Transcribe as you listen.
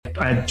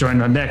I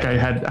joined on deck. I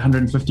had a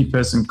 150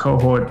 person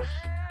cohort.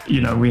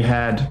 We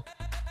had,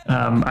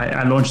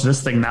 I launched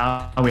this thing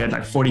now. We had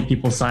like 40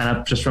 people sign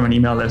up just from an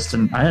email list,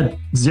 and I had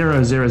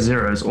 0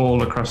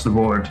 all across the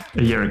board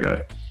a year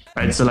ago.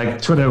 Right. So like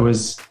Twitter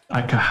was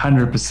like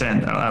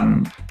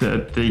 100%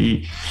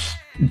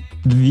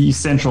 the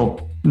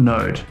central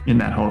node in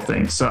that whole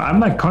thing. So I'm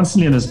like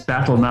constantly in this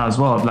battle now as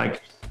well of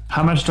like,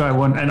 how much do I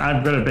want? And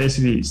I've got to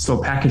basically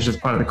still package as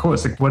part of the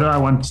course. Like, what do I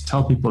want to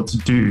tell people to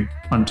do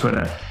on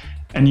Twitter?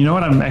 And you know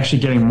what I'm actually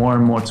getting more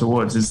and more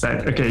towards is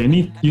that, okay,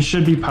 you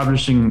should be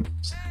publishing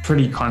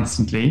pretty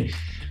constantly,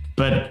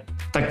 but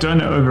like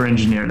don't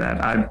over-engineer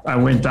that. I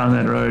went down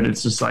that road.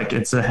 It's just like,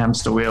 it's a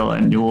hamster wheel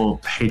and you will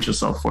hate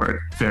yourself for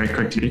it very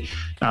quickly.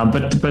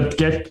 But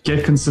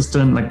get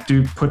consistent, like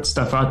put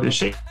stuff out there,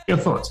 share your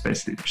thoughts,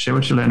 basically, share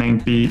what you're learning,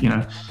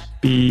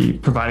 be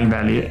providing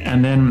value.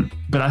 And then,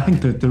 but I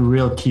think that the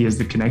real key is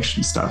the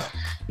connection stuff.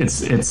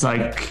 It's in the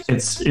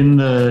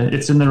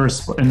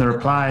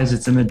replies,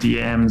 it's in the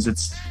DMs,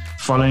 it's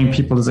following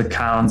people's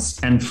accounts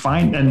and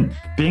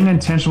being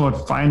intentional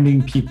about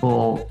finding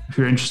people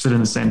who are interested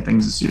in the same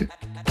things as you.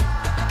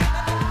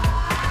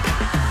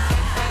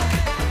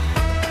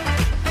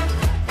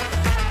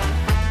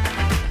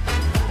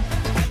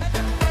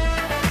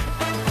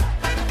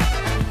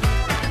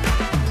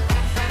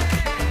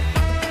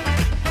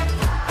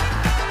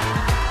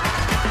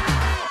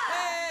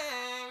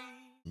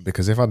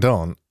 Because if I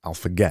don't, I'll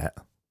forget.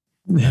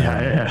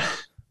 Yeah.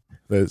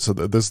 So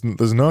there's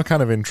no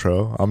kind of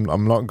intro.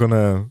 I'm not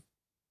gonna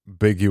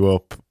big you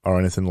up or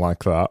anything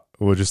like that.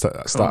 We'll just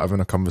start having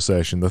a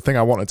conversation. The thing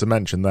I wanted to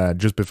mention there,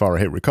 just before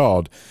I hit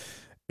record,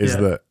 is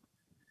that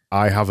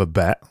I have a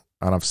bet,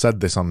 and I've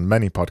said this on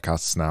many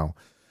podcasts now.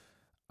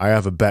 I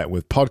have a bet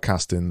with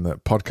podcasting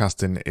that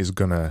podcasting is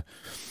gonna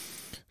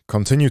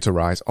continue to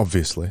rise.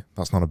 Obviously,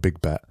 that's not a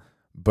big bet,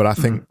 but I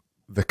think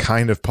the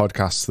kind of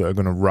podcasts that are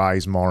going to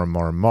rise more and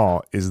more and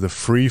more is the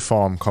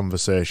free-form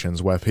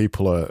conversations where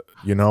people are,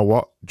 you know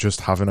what, just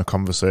having a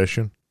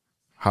conversation.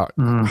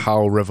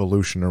 How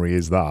revolutionary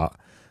is that?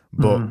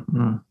 But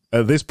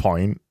at this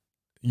point,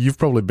 you've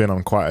probably been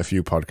on quite a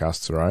few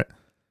podcasts, right?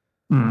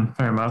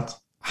 Very much.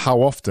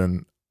 How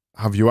often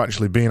have you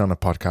actually been on a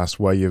podcast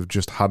where you've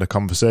just had a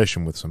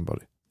conversation with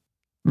somebody?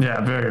 Yeah,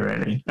 very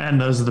rarely.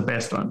 And those are the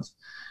best ones.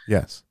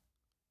 Yes.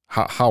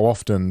 How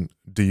often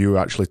do you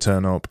actually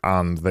turn up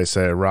and they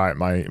say, right,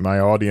 my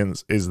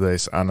audience is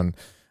this, and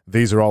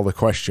these are all the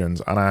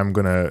questions, and I'm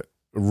going to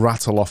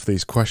rattle off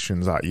these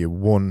questions at you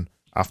one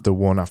after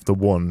one after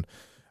one,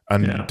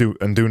 and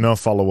do no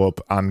follow-up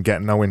and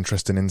get no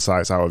interesting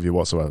insights out of you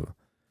whatsoever?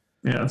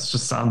 Yeah, it's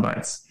just sound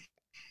bites.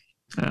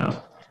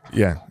 Yeah.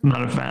 I'm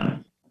not a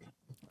fan.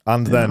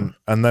 And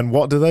then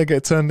what do they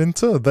get turned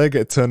into? They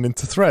get turned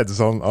into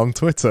threads on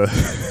Twitter.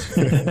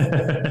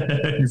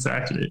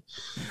 Exactly.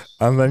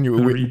 And then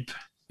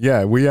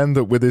we end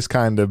up with this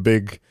kind of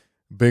big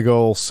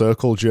old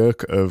circle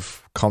jerk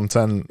of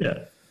content.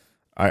 Yeah.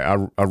 I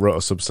wrote a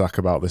Substack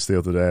about this the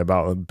other day,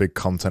 about a big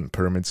content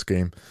pyramid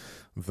scheme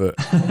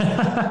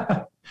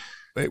that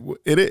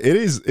it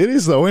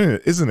is though,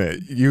 isn't it?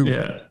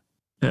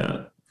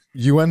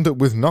 You end up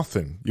with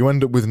nothing. You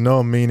end up with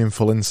no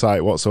meaningful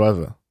insight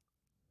whatsoever.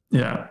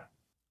 Yeah.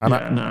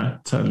 No,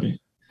 totally.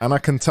 And I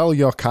can tell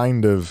you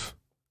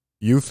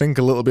think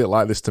a little bit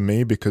like this to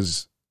me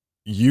because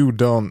you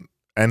don't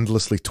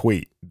endlessly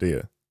tweet, do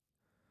you?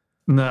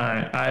 No,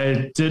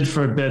 I did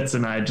for a bit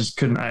and I just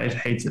couldn't. I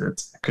hated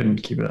it. I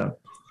couldn't keep it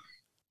up.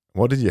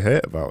 What did you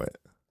hate about it?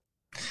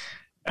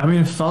 I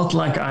mean, it felt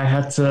like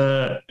I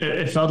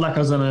felt like I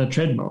was on a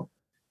treadmill.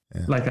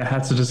 Yeah. Like I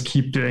had to just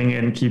keep doing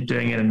it and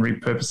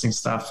repurposing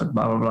stuff and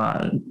blah,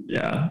 blah,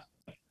 blah.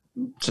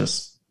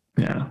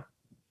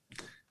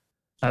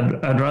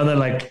 And I'd rather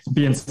like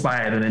be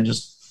inspired and then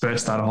just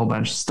burst out a whole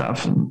bunch of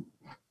stuff and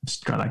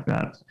just go like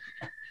that.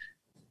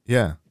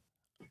 Yeah.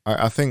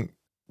 I think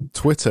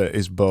Twitter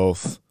is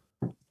both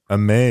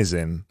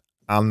amazing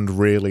and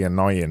really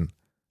annoying.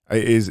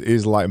 It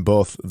is like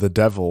both the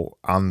devil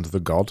and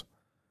the god.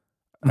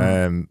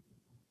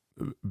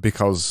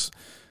 Because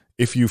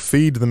if you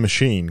feed the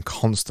machine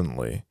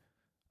constantly,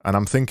 and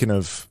I'm thinking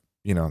of,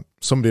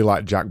 somebody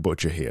like Jack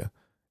Butcher here,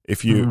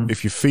 if you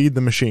feed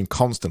the machine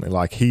constantly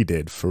like he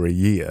did for a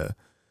year,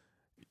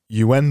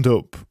 you end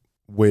up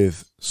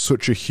with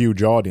such a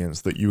huge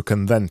audience that you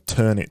can then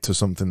turn it to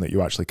something that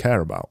you actually care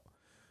about.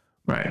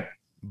 Right.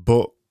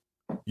 But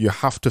you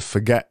have to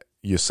forget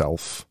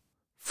yourself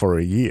for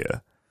a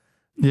year.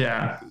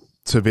 Yeah.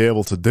 To be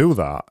able to do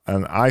that.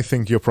 And I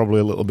think you're probably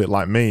a little bit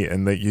like me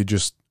in that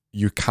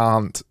you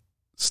can't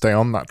stay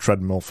on that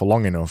treadmill for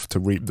long enough to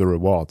reap the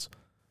rewards.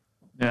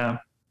 Yeah.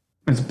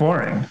 It's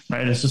boring,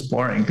 right? It's just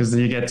boring because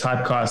you get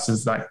typecast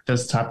as like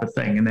this type of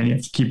thing, and then you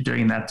have to keep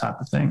doing that type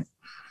of thing.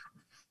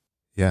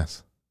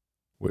 Yes.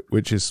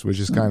 Which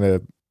is kind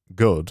of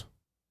good.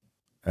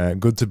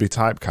 Good to be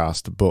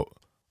typecast, but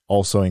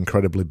also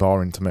incredibly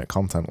boring to make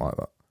content like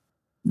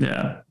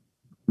that.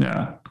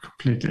 Yeah,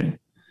 completely.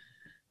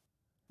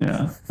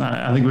 Yeah,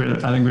 I think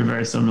we're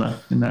very similar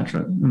in that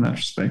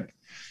respect.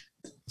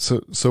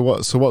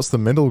 what's the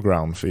middle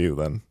ground for you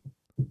then?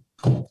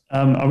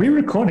 Are we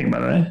recording, by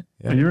the way?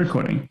 Yeah. Are you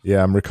recording?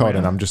 Yeah, I'm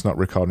recording. I'm just not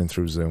recording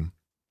through Zoom.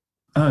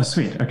 Oh,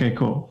 sweet. Okay,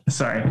 cool.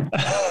 Sorry.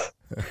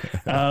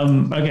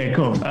 Okay,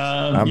 cool.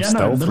 I'm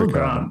stealth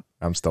recording.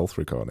 I'm stealth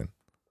recording.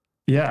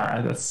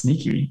 Yeah, that's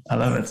sneaky. I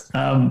love it.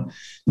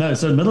 No,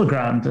 so middle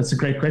ground, that's a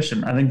great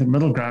question. I think the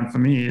middle ground for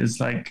me is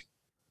like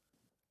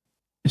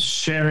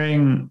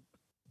sharing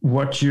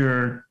what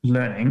you're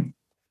learning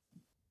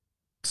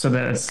so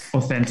that it's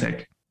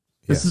authentic.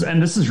 This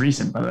is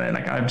recent, by the way.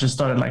 Like I've just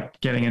started like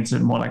getting into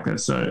it more like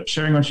this. So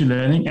sharing what you're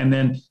learning, and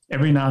then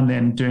every now and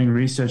then doing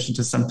research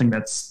into something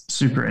that's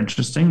super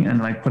interesting and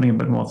like putting a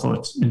bit more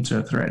thought into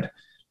a thread.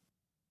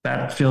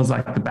 That feels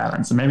like the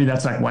balance. And maybe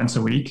that's like once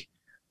a week.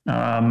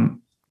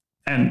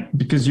 And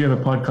because you have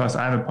a podcast,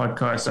 I have a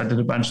podcast. I did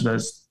a bunch of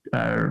those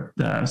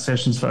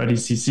sessions for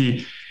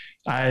ODCC.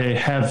 I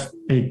have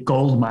a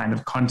gold mine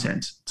of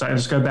content. So I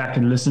just go back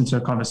and listen to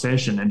a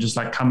conversation and just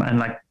like come and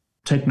like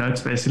take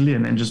notes basically,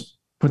 and then just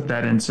put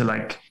that into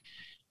like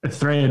a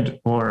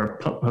thread or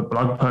a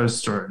blog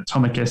post or an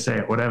atomic essay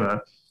or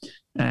whatever.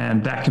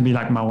 And that can be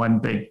like my one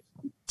big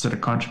sort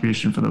of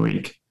contribution for the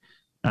week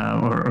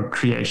or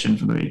creation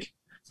for the week.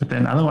 But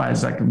then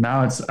otherwise, like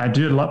now I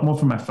do a lot more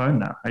from my phone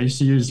now. I used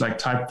to use like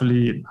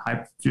Typefully,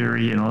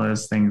 Hypefury and all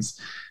those things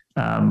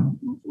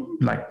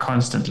like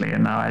constantly.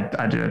 And now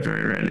I do it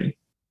very rarely.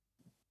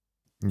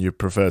 You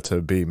prefer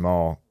to be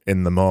more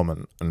in the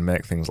moment and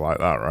make things like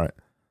that, right?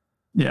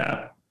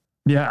 Yeah.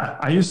 Yeah.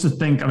 I used to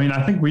think,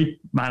 I think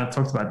we might have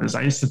talked about this.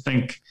 I used to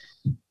think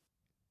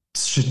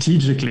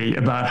strategically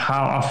about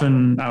how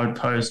often I would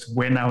post,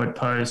 when I would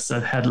post. I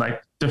had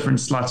like different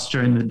slots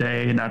during the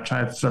day, and I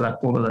try to fill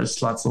up all of those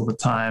slots all the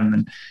time.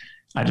 And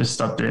I just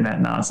stopped doing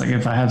that now. It's like,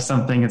 if I have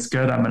something, it's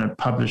good, I'm going to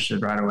publish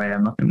it right away.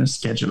 I'm not going to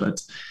schedule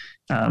it.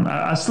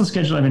 I still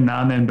schedule every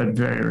now and then, but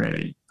very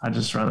rarely. I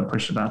just rather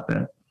push it out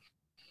there.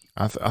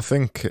 I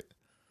think it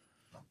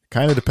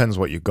kind of depends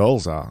what your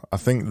goals are. I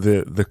think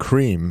the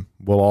cream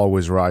will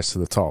always rise to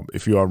the top.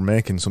 If you are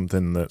making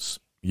something that's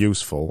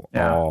useful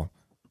or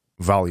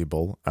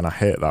valuable, and I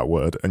hate that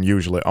word, and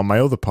usually on my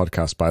other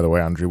podcast, by the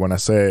way, Andrew, when I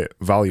say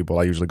valuable,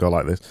 I usually go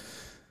like this.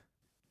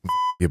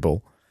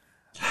 Valuable.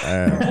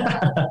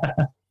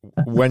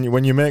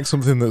 When you make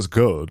something that's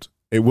good,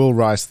 it will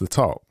rise to the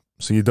top.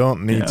 So you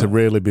don't need to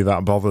really be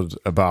that bothered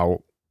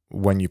about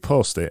when you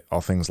post it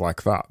or things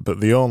like that. But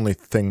the only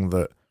thing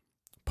that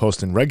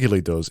posting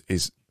regularly does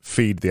is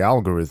feed the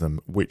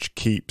algorithm, which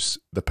keeps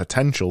the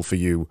potential for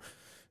you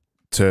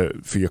for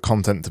your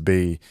content to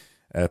be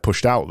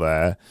pushed out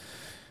there.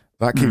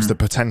 That keeps the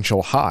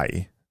potential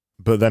high.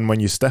 But then when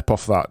you step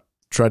off that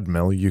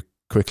treadmill, you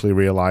quickly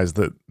realize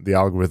that the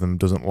algorithm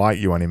doesn't like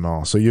you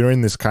anymore. So you're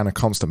in this kind of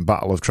constant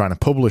battle of trying to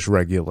publish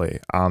regularly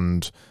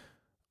and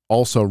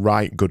also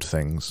write good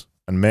things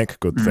and make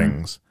good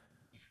things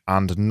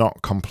and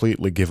not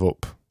completely give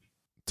up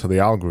to the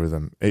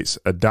algorithm. It's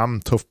a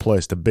damn tough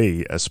place to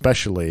be,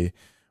 especially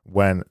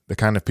when the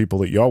kind of people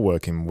that you're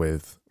working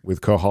with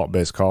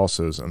cohort-based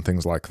courses and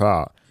things like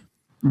that,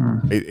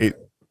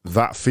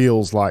 that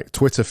feels like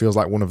Twitter feels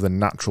like one of the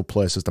natural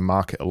places to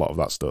market a lot of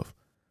that stuff.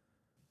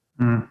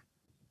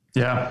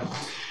 Yeah.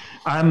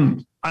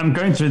 I'm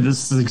going through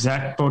this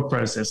exact thought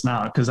process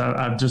now because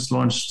I've just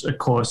launched a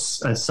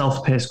course, a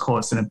self-paced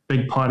course, and a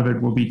big part of it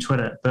will be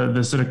Twitter.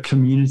 The sort of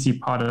community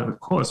part of the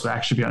course will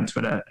actually be on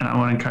Twitter. And I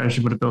want to encourage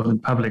people to build in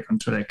public on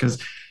Twitter because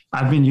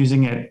I've been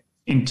using it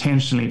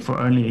intentionally for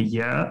only a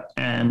year.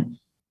 And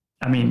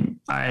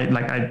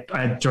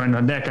I joined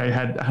on deck. I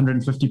had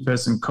 150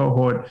 person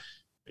cohort.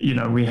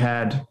 We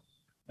had,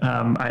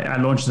 I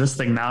launched this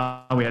thing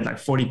now. We had like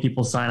 40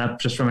 people sign up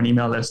just from an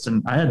email list,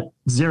 and I had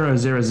 0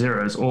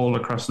 all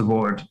across the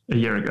board a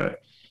year ago.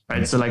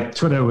 Right. So like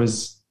Twitter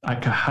was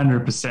like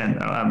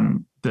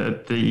 100%,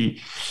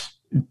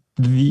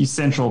 the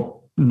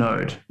central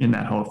node in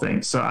that whole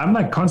thing. So I'm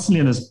like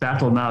constantly in this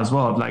battle now as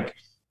well of like,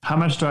 how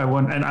much do I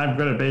want? And I've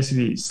got to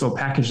basically still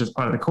package as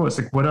part of the course.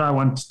 Like, what do I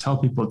want to tell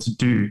people to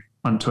do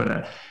on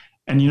Twitter?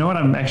 And you know what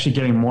I'm actually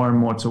getting more and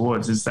more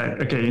towards is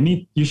that,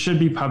 okay, you should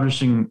be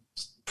publishing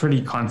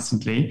pretty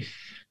constantly,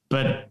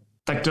 but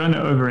like don't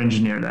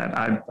over-engineer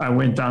that. I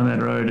went down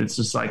that road. It's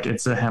just like,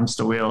 it's a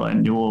hamster wheel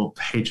and you will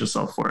hate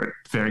yourself for it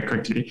very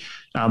quickly.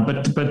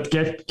 But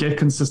get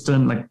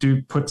consistent, like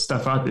put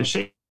stuff out there,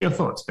 share your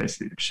thoughts,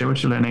 basically share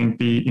what you're learning,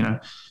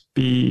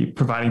 be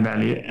providing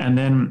value. And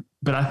then,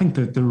 but I think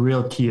that the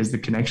real key is the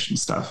connection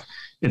stuff.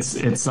 It's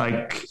in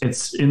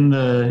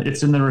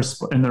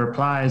the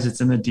replies,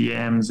 it's in the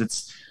DMs,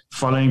 it's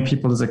following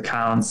people's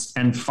accounts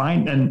and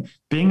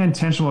being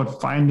intentional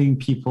at finding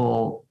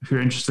people who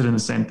are interested in the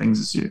same things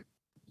as you.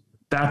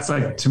 That's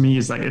like, to me,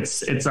 is like,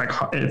 it's the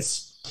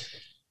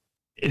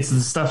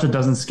stuff that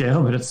doesn't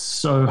scale, but it's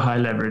so high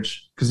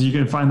leverage because you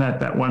can find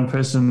that one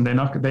person,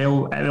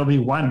 there'll be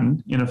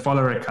one in a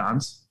follower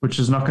account, which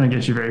is not going to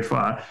get you very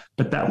far.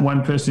 But that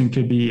one person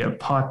could be a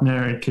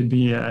partner. It could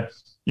be a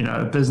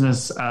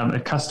business, a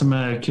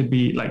customer. It could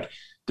be like,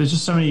 there's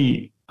just so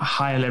many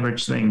high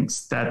leverage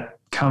things that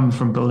come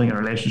from building a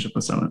relationship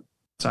with someone.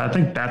 So I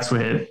think that's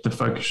where the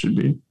focus should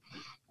be.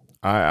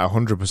 I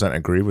 100%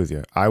 agree with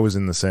you. I was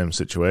in the same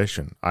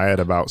situation. I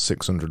had about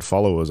 600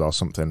 followers or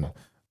something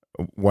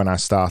when I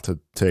started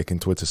taking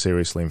Twitter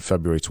seriously in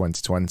February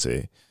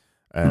 2020,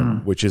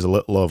 which is a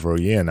little over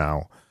a year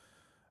now.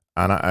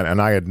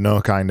 And I had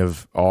no kind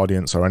of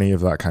audience or any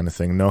of that kind of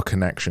thing, no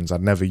connections.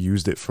 I'd never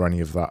used it for any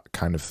of that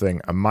kind of thing.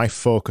 And my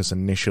focus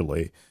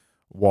initially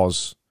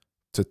was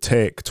to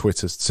take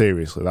Twitter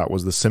seriously. That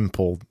was the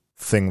simple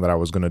thing that I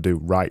was going to do.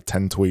 Write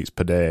 10 tweets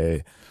per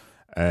day,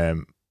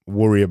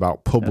 worry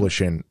about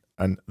publishing.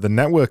 And the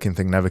networking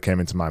thing never came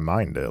into my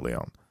mind early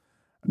on.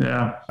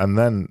 Yeah. And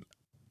then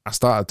I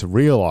started to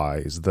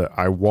realize that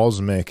I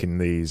was making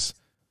these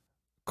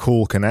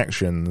cool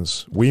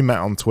connections. We met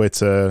on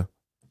Twitter.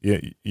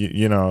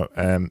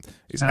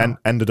 It's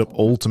ended up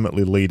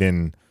ultimately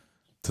leading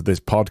to this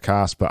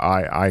podcast, but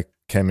I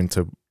came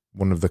into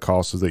one of the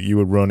courses that you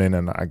were running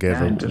and I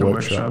gave a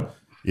workshop.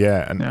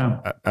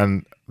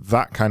 And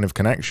that kind of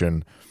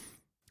connection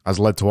has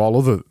led to all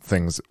other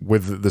things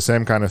with the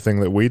same kind of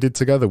thing that we did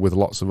together with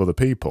lots of other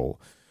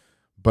people.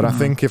 But I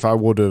think if I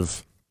would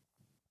have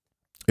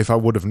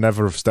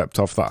never have stepped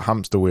off that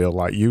hamster wheel,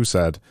 like you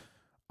said,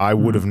 I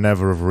would have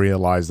never have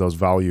realized those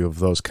value of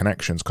those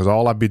connections, because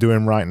all I'd be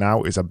doing right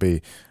now is I'd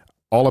be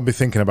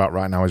thinking about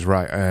right now is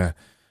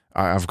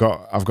I've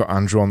got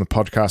Andrew on the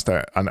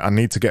podcast and I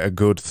need to get a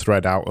good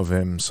thread out of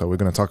him. So we're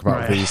going to talk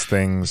about these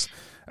things.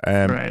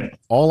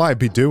 All I'd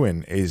be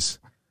doing is,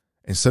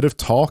 instead of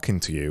talking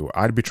to you,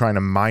 I'd be trying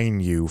to mine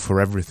you for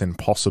everything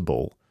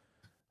possible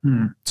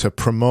to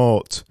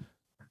promote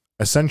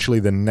essentially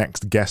the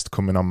next guest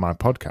coming on my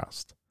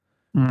podcast.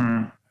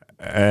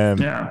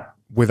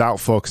 Without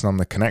focusing on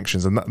the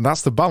connections. And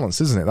that's the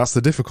balance, isn't it? That's the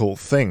difficult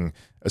thing,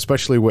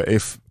 especially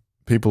if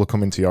people are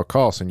coming to your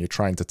course and you're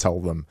trying to tell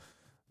them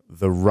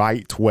the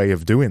right way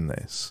of doing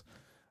this.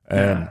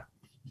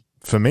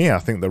 For me, I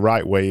think the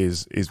right way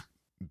is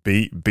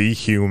be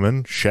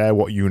human, share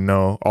what you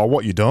know or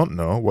what you don't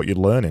know, what you're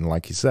learning,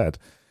 like you said,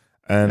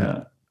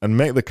 and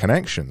make the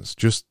connections.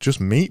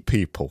 Just meet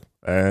people.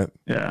 I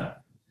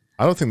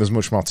don't think there's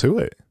much more to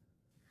it.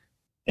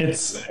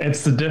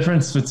 It's the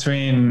difference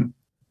between,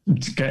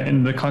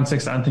 in the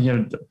context I'm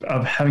thinking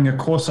of having a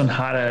course on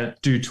how to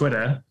do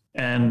Twitter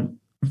and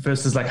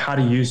versus like how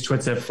to use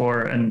Twitter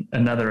for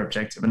another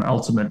objective, an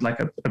ultimate, like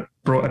a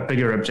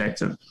bigger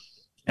objective.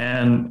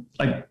 And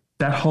like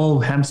that whole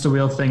hamster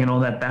wheel thing and all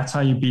that, that's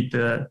how you beat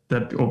or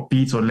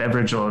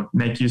leverage or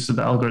make use of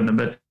the algorithm.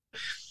 But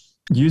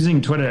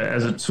using Twitter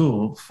as a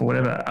tool for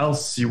whatever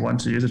else you want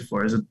to use it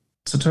for it's a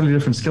totally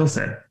different skill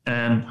set.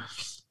 And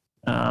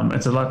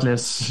it's a lot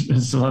less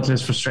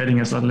frustrating.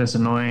 It's a lot less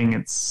annoying.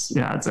 It's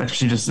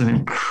actually just an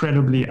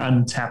incredibly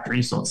untapped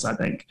resource, I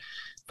think,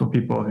 for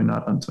people who are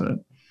not on Twitter.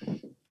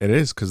 It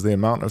is, because the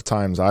amount of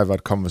times I've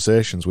had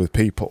conversations with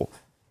people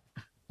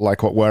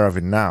like what we're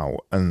having now,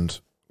 and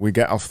we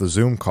get off the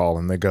Zoom call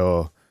and they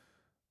go,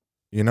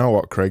 you know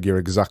what, Craig, you're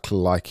exactly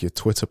like your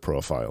Twitter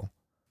profile.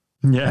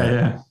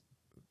 That's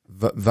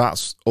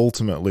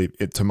ultimately,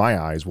 to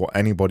my eyes, what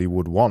anybody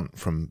would want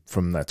from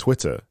their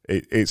Twitter.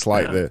 It's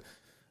like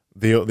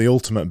the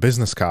ultimate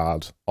business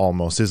card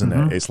almost, isn't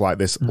it? It's like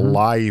this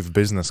live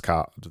business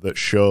card that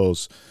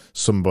shows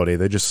somebody,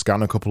 they just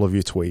scan a couple of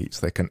your tweets,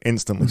 they can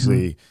instantly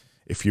see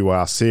if you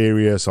are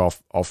serious or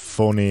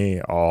funny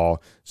or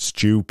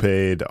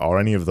stupid or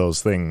any of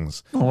those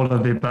things. All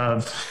of the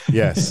above.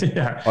 Yes.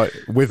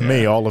 With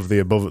me, all of the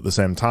above at the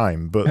same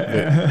time, but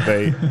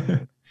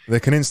they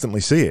can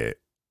instantly see it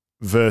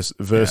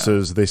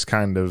versus this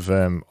kind of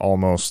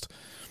almost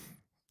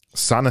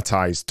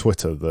sanitized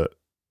Twitter that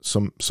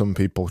some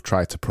people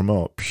try to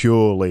promote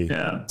purely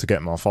to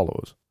get more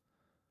followers.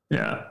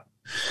 Yeah.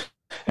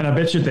 And I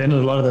bet you at the end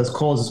of a lot of those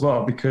calls as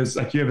well, because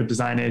like you have a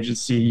design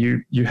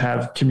agency, you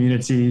have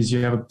communities,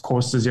 you have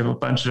courses, you have a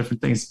bunch of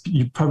different things.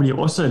 You probably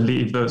also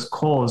leave those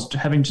calls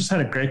having just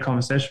had a great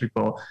conversation with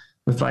people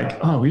with like,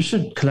 oh, we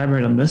should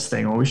collaborate on this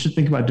thing, or we should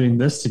think about doing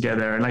this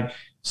together. And like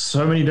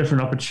so many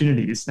different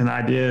opportunities and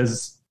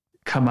ideas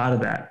come out of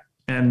that.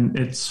 And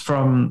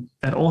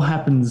that all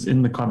happens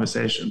in the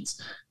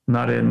conversations,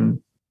 not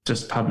in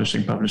just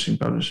publishing.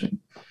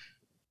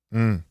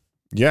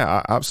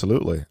 Yeah,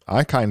 absolutely.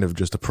 I kind of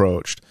just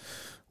approached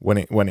when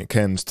it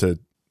comes to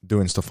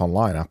doing stuff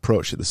online, I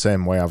approached it the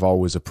same way I've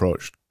always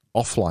approached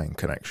offline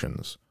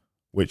connections,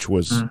 which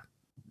was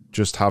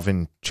just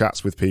having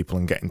chats with people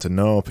and getting to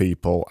know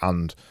people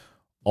and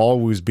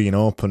always being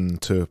open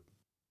to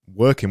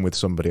working with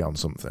somebody on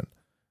something.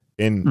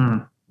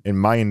 In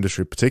my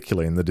industry,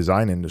 particularly in the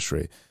design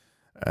industry,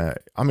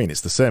 I mean,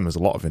 it's the same as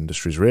a lot of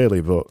industries really,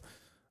 but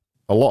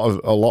a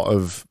lot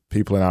of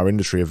people in our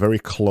industry are very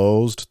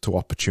closed to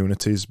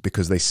opportunities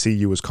because they see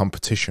you as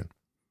competition.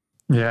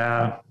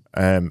 Yeah.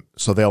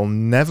 So they'll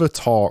never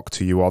talk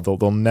to you, or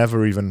they'll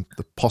never even,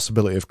 the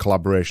possibility of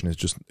collaboration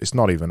it's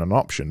not even an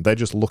option. They're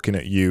just looking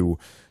at you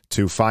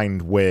to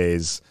find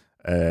ways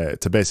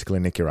to basically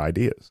nick your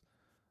ideas.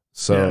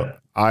 So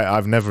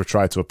I've never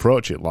tried to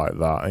approach it like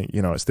that.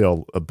 You know, it's the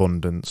old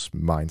abundance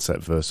mindset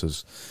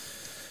versus,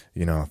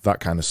 that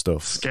kind of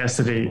stuff.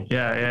 Scarcity.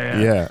 Yeah.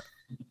 Yeah.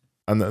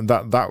 And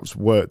that's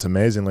worked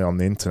amazingly on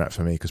the internet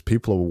for me because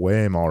people are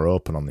way more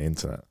open on the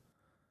internet.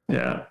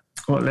 Yeah.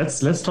 Well, let's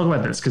talk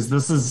about this because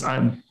this is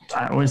I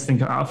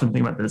often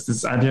think about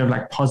this idea of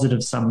like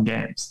positive sum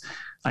games,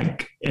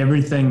 like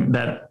everything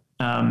that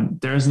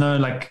there is no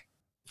like,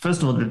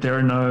 first of all, that there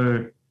are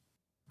no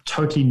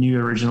totally new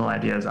original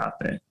ideas out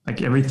there.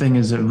 Like everything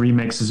is a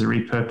remix, is a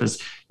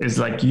repurpose, is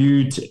like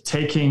you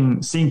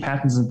seeing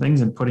patterns and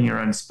things and putting your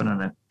own spin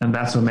on it, and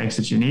that's what makes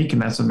it unique,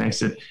 and that's what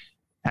makes it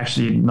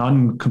actually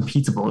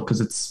non-competable because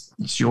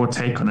it's your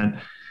take on it.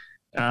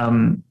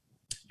 And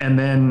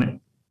then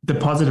the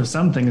positive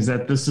sum thing is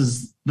that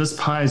this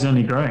pie is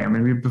only growing. I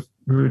mean, we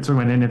were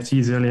talking about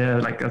NFTs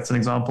earlier, like that's an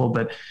example,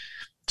 but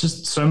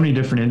just so many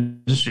different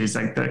industries,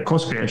 like the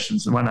course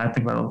creations, the one I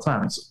think about all the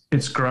time.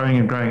 It's growing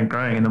and growing and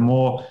growing, and the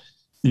more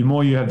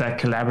you have that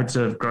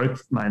collaborative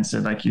growth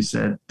mindset, like you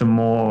said, the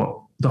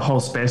more the whole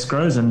space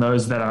grows, and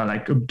those that are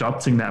like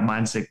adopting that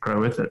mindset grow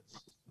with it.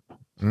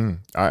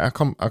 I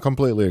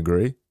completely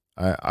agree.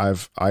 I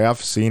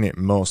have seen it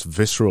most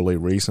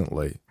viscerally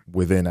recently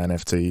within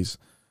NFTs,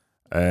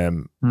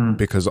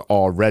 because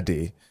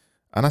already,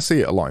 and I see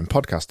it a lot in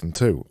podcasting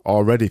too.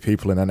 Already,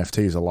 people in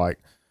NFTs are like,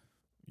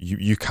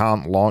 you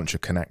can't launch a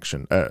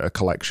collection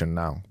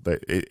now.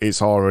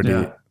 It's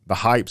already the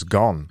hype's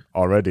gone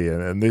already,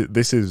 and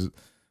this is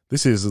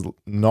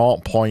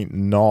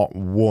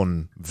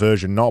 0.01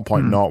 version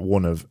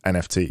 0.01 of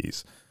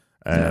NFTs.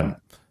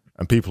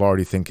 And people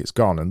already think it's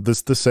gone. And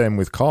there's the same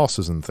with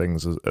courses and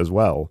things as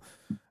well.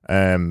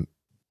 And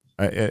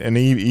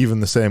even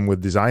the same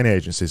with design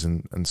agencies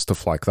and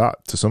stuff like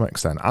that to some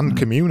extent. And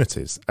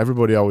communities.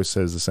 Everybody always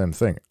says the same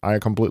thing. I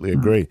completely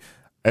agree.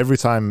 Every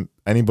time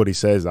anybody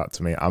says that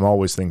to me, I'm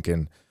always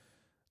thinking,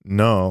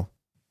 no,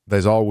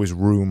 there's always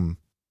room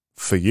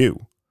for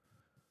you.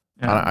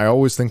 Yeah. And I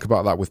always think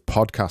about that with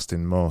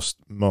podcasting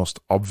most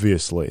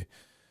obviously,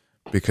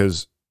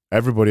 because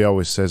everybody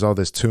always says, "Oh,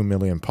 there's 2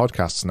 million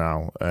podcasts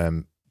now.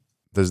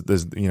 There's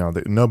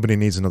nobody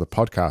needs another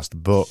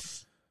podcast."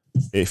 But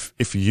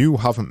if you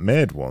haven't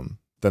made one,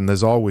 then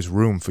there's always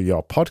room for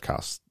your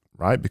podcast,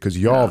 right? Because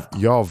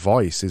your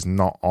voice is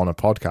not on a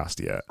podcast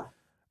yet.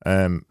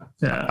 And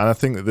I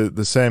think that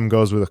the same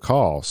goes with a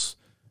course.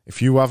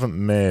 If you haven't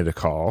made a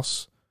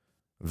course,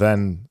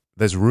 then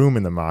there's room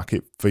in the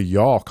market for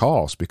your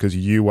course because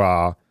you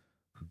are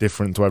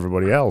different to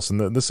everybody else.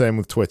 And the same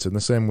with Twitter, and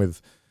the same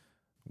with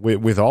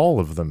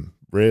all of them,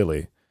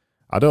 really.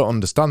 I don't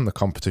understand the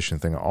competition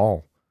thing at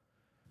all.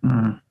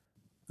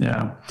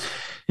 Yeah.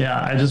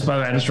 I just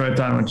wrote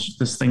down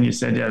this thing you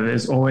said. Yeah,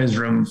 there's always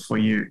room for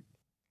you.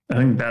 I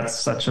think that's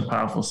such a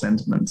powerful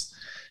sentiment.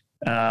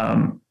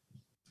 I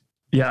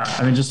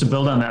mean, just to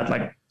build on that,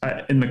 like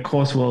in the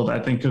course world, I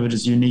think of it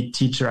as unique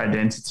teacher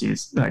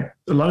identities. Like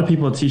a lot of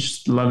people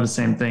teach a lot of the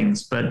same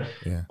things, but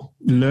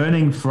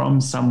learning from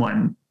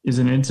someone is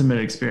an intimate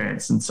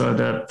experience. And so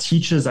the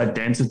teacher's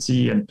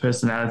identity and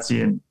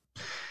personality and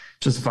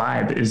just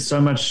vibe is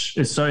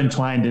so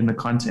entwined in the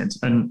content.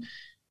 And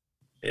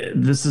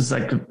this is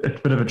like a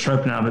bit of a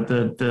trope now, but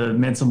the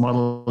mental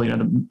model,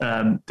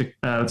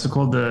 what's it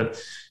called? The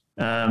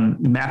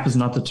map is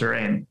not the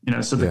terrain,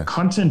 so the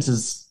content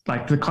is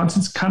like, the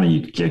content's kind of,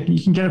 you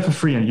can get it for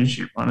free on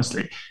YouTube.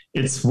 Honestly,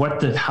 it's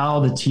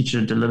how the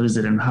teacher delivers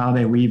it and how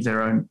they weave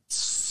their own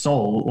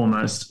soul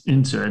almost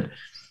into it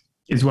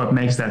is what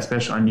makes that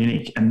special and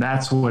unique. And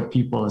that's what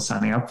people are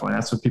signing up for.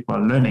 That's what people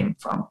are learning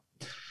from.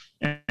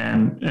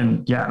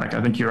 And like,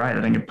 I think you're right.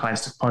 I think it applies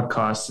to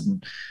podcasts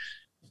and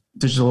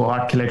digital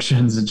art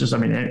collections and just, I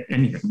mean,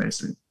 anything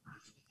basically.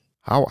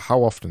 How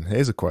often,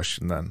 here's a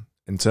question then,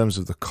 in terms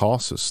of the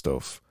courses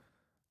stuff,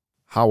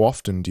 how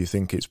often do you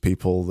think it's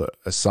people that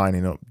are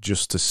signing up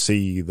just to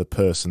see the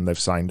person they've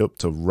signed up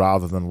to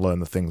rather than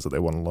learn the things that they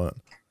want to learn?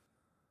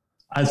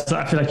 I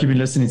feel like you've been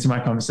listening to my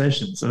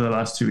conversations over the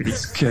last 2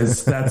 weeks,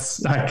 because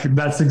that's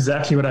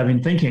exactly what I've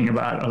been thinking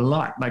about a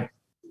lot. Like,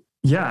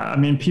 I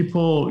mean,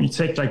 you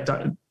take like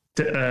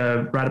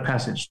Rite of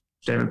Passage,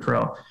 David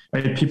Perel,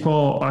 right?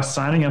 People are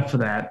signing up for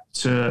that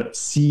to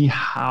see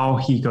how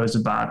he goes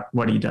about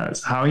what he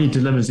does, how he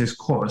delivers his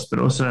course, but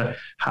also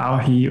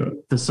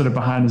the sort of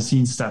behind the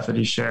scenes stuff that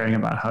he's sharing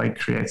about how he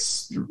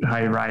creates,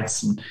 how he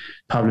writes and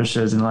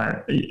publishes and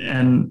like,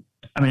 and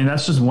I mean,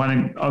 that's just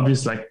one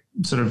obvious, like,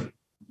 sort of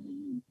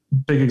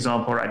big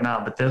example right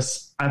now, but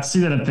I see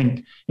that, I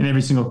think, in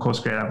every single course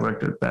creator I've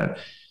worked with that,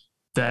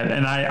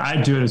 and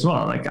I do it as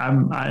well. Like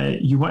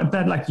you want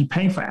that, like, you're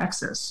paying for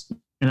access,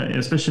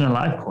 especially in a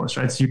live course,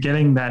 right? So you're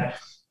getting that,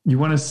 you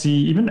want to see,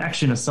 even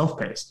actually in a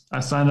self-paced. I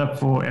signed up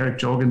for Eric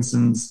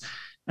Jorgensen's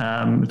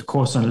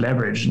course on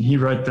leverage, and he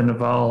wrote the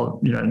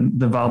Naval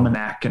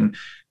Almanac, and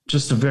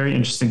just a very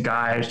interesting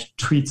guy,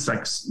 tweets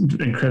like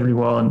incredibly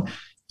well. And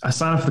I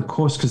signed up for the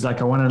course because, like,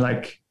 I want to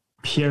like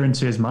peer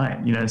into his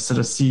mind, sort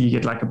of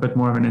get like a bit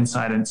more of an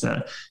insight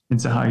into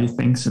how he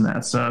thinks in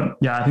that. So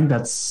I think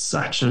that's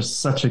such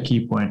a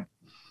key point.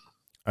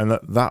 And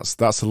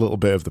that's a little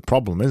bit of the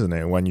problem, isn't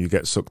it? When you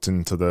get sucked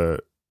into the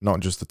not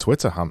just the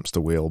Twitter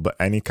hamster wheel, but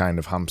any kind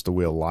of hamster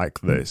wheel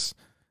like this.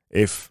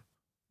 If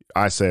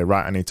I say,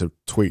 right, I need to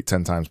tweet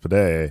 10 times per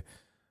day,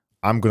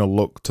 I'm going to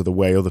look to the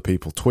way other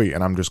people tweet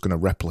and I'm just going to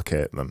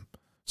replicate them.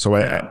 So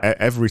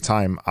every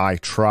time I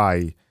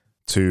try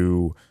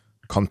to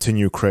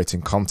continue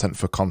creating content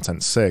for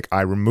content's sake,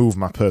 I remove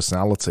my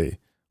personality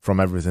from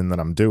everything that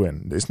I'm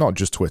doing. It's not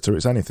just Twitter,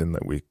 it's anything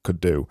that we could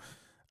do.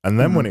 And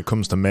then when it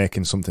comes to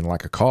making something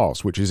like a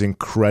course, which is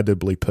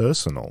incredibly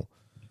personal,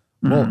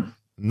 well,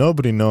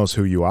 nobody knows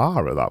who you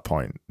are at that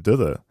point, do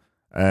they?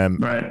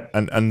 Right.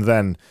 And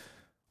then,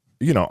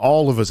 you know,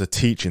 all of us are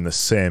teaching the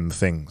same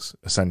things,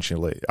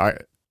 essentially.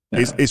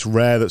 It's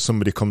rare that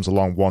somebody comes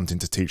along wanting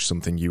to teach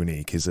something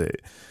unique, is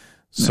it?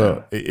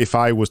 So if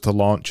I was to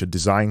launch a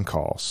design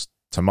course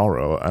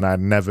tomorrow and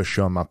I'd never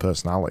shown my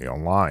personality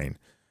online,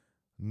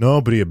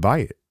 nobody would buy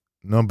it.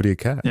 Nobody would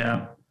care.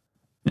 Yeah.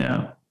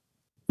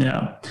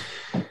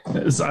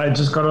 So I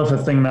just got off a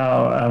thing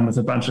now with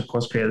a bunch of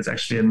course creators,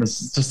 actually, and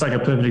this is just like a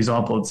perfect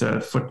example. It's a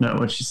footnote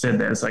what she said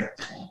there. It's like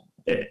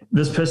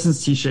this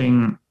person's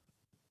teaching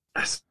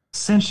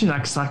essentially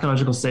like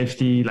psychological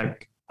safety,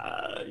 like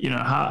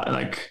how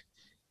like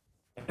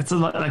it's a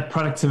lot like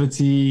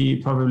productivity,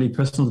 probably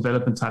personal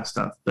development type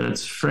stuff, but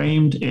it's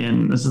framed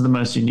in, this is the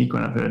most unique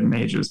one I've heard in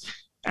ages,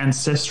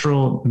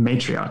 ancestral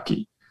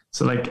matriarchy.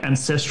 So like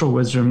ancestral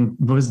wisdom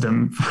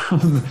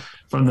from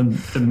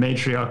the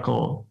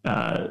matriarchal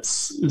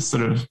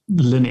sort of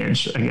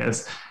lineage, I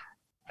guess.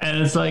 And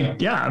it's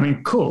like, yeah, I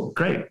mean, cool,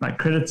 great. Like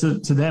credit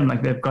to them.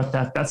 Like they've got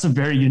that. That's a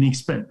very unique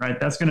spin, right?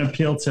 That's going to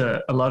appeal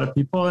to a lot of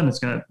people and it's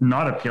going to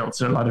not appeal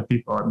to a lot of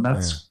people. And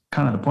that's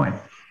kind of the point.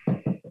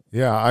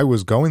 Yeah, I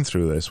was going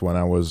through this when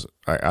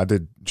I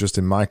did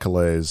Justin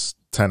Michaelet's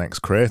 10x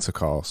creator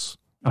course.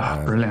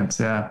 Oh, brilliant.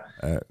 Yeah.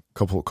 A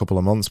couple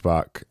of months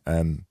back.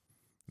 And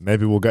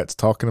maybe we'll get to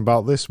talking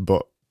about this,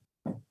 but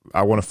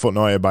I want to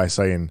footnote it by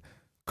saying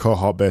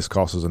cohort-based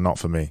courses are not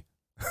for me.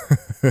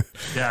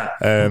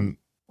 Yeah.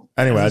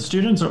 Anyway, as a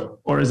student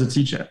or as a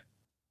teacher?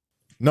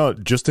 No,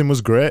 Justin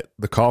was great.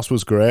 The course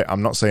was great.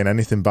 I'm not saying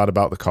anything bad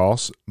about the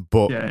course,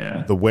 but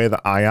the way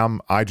that I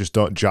am, I just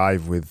don't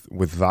jive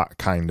with that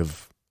kind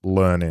of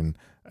learning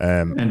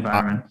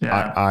environment.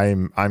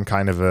 I'm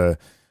kind of a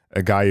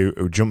guy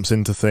who jumps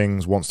into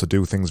things, wants to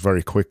do things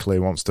very quickly,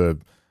 wants to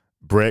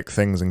break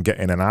things and get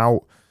in and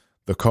out.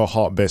 The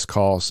cohort-based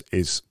course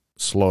is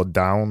slowed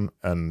down,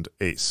 and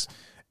it's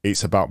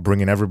about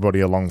bringing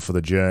everybody along for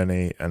the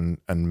journey and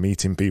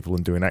meeting people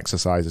and doing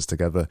exercises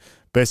together.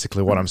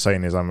 Basically, what I'm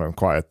saying is I'm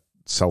quite a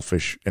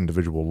selfish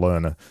individual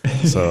learner.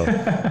 So,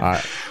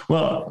 I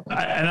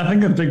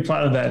think a big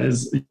part of that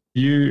is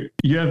you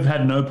have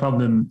had no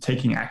problem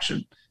taking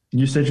action.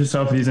 You set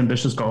yourself these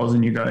ambitious goals,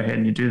 and you go ahead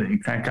and you do that. You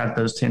crank out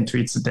those 10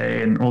 tweets a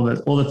day and all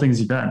the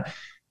things you've done,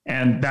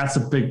 and that's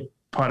a big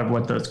part of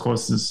what those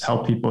courses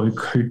help people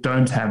who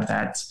don't have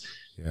that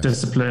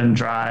discipline,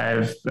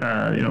 drive,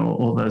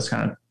 all those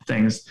kind of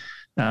things.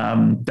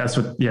 That's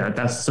so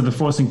the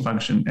forcing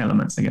function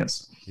elements, I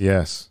guess.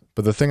 Yes.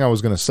 But the thing I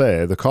was going to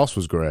say, the course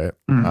was great,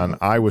 and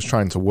I was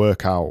trying to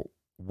work out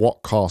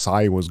what course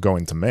I was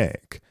going to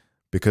make,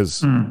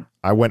 because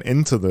I went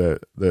into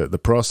the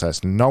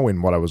process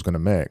knowing what I was going to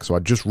make. So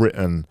I'd just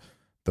written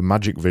the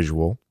magic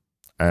visual.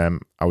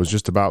 I was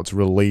just about to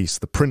release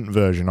the print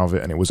version of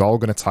it, and it was all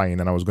going to tie in,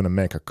 and I was going to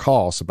make a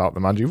course about the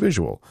magic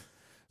visual.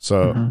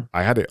 So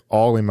I had it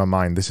all in my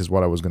mind. This is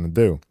what I was going to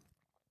do.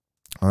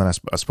 And then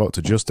I spoke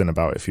to Justin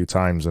about it a few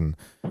times, and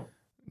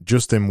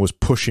Justin was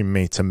pushing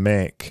me to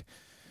make,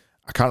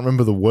 I can't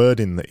remember the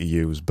wording that he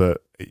used,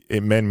 but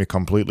it made me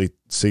completely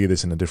see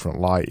this in a different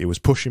light. He was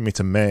pushing me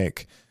to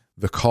make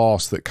the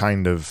course that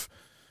kind of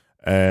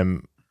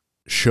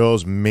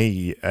shows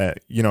me,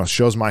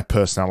 shows my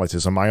personality.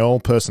 So my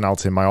whole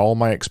personality, all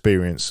my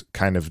experience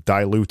kind of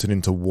diluted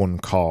into one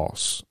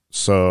course.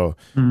 So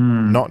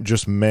not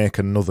just make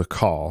another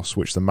course,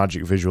 which the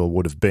magic visual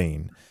would have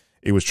been.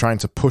 It was trying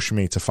to push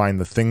me to find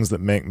the things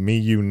that make me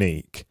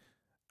unique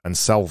and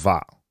sell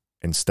that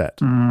instead.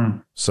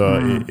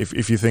 So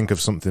if you think of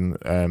something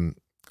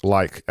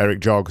like Eric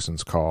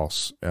Jorgensen's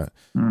course,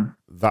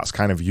 that's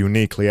kind of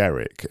uniquely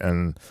Eric,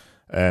 and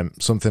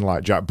something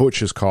like Jack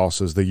Butcher's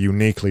course is the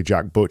uniquely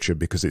Jack Butcher,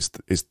 because it's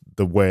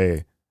the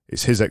way,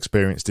 it's his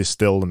experience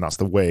distilled, and that's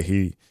the way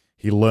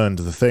he learned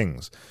the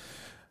things.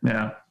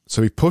 Yeah.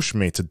 So he pushed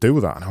me to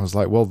do that, and I was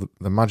like, well,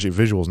 the magic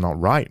visual's not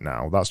right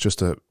now. That's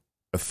just a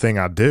thing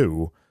I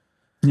do.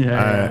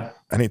 Yeah.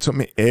 And it took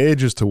me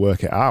ages to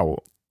work it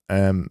out.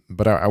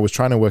 But I was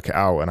trying to work it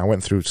out, and I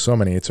went through so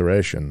many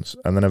iterations,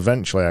 and then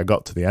eventually I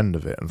got to the end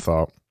of it and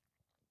thought,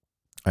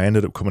 I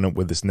ended up coming up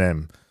with this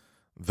name,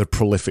 The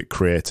Prolific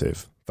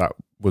Creative. That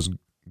was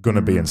going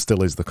to be, and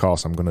still is, the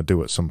course I'm going to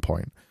do at some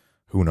point.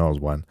 Who knows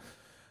when.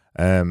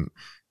 And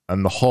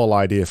the whole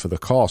idea for the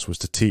course was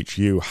to teach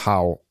you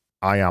how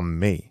I am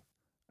me.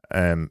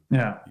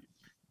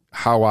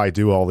 How I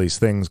do all these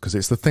things, because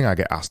it's the thing I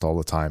get asked all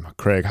the time.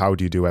 Craig, how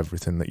do you do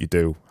everything that you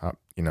do?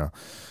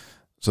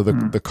 So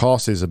the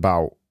course is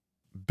about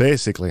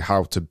basically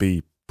how to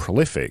be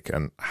prolific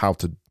and how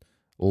to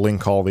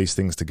link all these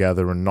things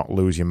together and not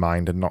lose your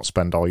mind and not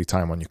spend all your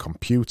time on your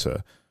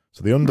computer.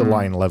 So the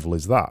underlying level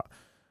is that.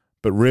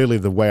 But really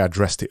the way I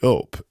dressed it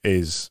up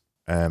is,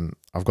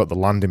 I've got the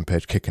landing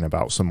page kicking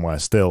about somewhere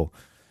still.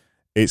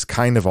 It's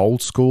kind of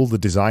old school. The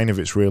design of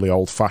it's really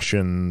old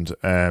fashioned.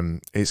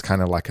 It's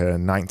kind of like a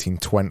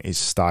 1920s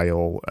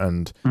style,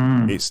 and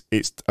it's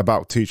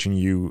about teaching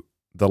you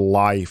the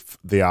life,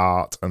 the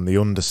art, and the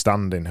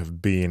understanding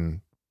of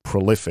being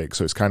prolific.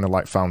 So it's kind of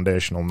like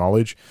foundational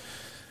knowledge.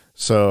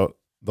 So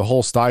the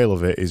whole style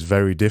of it is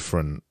very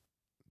different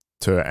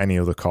to any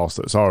other course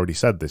that's already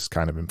said this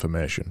kind of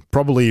information.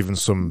 Probably even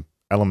some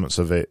elements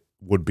of it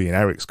would be in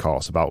Eric's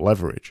course about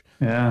leverage.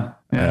 Yeah.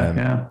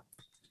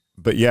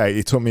 But yeah,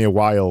 it took me a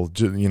while,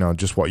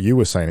 just what you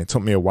were saying, it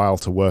took me a while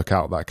to work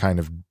out that kind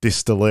of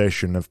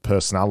distillation of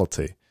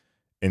personality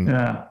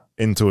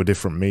into a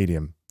different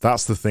medium.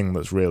 That's the thing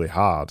that's really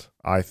hard,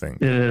 I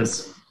think. It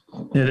is.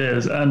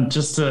 And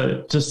just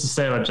to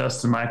say about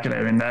Justin Michael,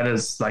 I mean, that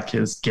is like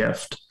his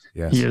gift.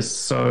 Yes. He is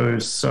so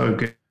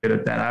good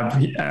at that.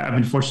 I've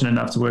been fortunate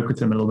enough to work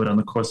with him a little bit on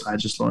the course I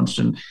just launched,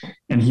 and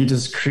he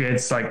just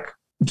creates like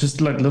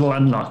little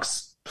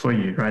unlocks for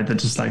you, right? That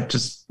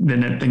just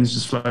then things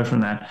just flow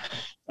from that.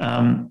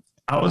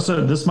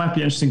 This might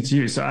be interesting to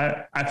you. So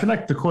I feel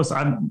like the course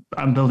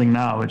I'm building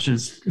now, which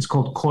is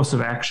called Course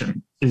of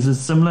Action, is a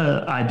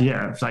similar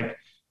idea. It's like,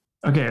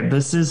 okay,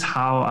 this is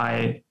how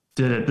I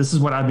did it. This is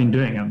what I've been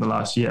doing over the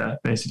last year.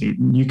 Basically,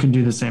 you can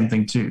do the same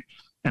thing too.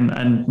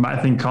 And my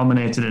thing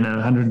culminated in a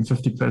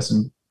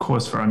 150-person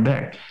course for On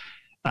Deck.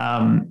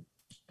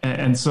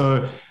 And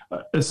so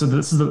this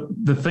is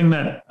the thing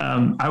that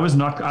I was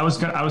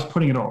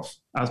putting it off.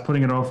 I was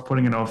putting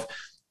it off,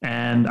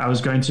 and I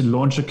was going to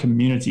launch a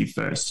community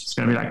first. It's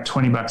going to be like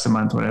 $20 a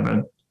month,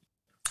 whatever.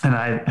 And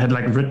I had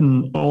like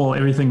written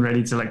everything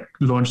ready to like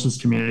launch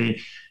this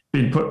community,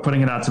 been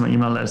putting it out to my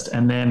email list,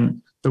 and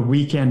then the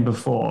weekend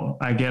before,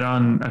 I get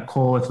on a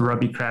call with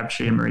Robbie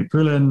Crabtree and Marie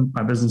Poulin,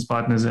 my business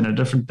partners, in a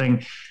different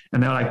thing.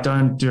 And they're like,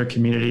 don't do a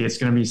community. It's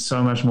going to be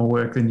so much more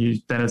work than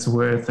it's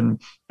worth. And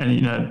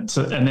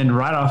then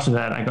right after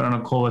that, I got on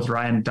a call with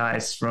Ryan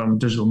Dice from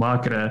Digital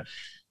Marketer.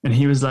 And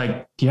he was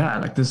like, yeah,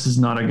 like, this is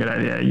not a good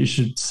idea. You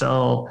should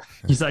sell.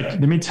 He's like,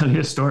 let me tell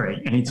you a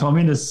story. And he told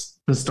me the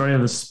story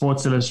of the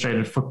Sports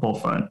Illustrated football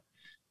phone.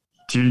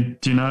 Did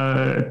you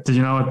know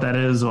what that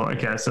is? Or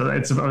okay, so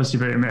it's obviously a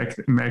very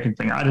American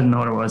thing. I didn't know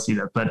what it was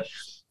either, but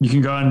you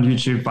can go on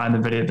YouTube, find the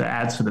video, the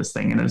ads for this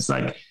thing, and it's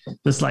like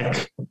this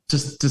like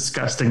just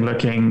disgusting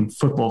looking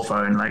football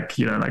phone, like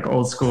like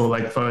old school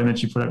like phone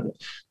that you put up.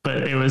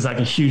 But it was like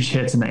a huge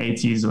hit in the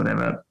 80s or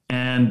whatever,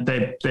 and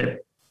they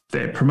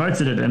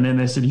promoted it, and then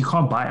they said you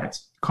can't buy it,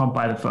 can't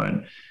buy the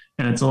phone.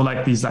 And it's all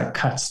like these like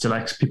cuts to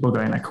like people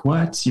going like,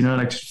 what,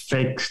 like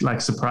fake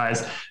like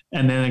surprise.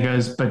 And then it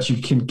goes, but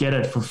you can get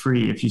it for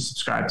free if you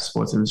subscribe to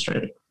Sports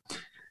Illustrated.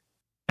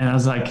 And I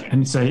was like,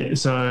 and so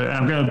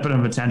I'm going to put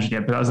on a tangent here,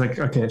 but I was like,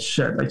 okay,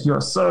 shit, like you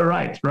are so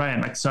right,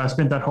 Ryan. Like, so I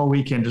spent that whole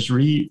weekend just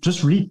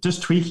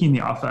tweaking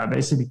the offer. I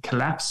basically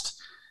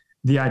collapsed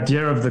the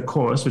idea of the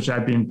course, which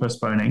I'd been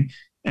postponing,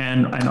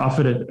 and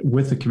offered it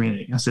with the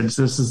community. I said,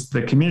 so this is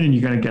the community,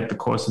 you're going to get the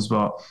course as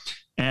well.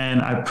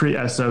 And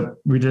so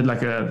we did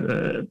like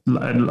a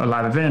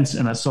live event,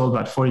 and I sold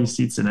about 40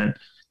 seats in it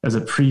as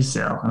a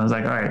pre-sale. And I was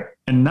like, all right.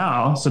 And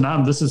now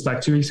this is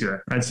like 2 weeks ago,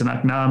 right? So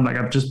now I'm like,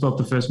 I've just built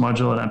the first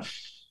module, and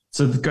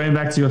so going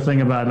back to your thing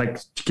about like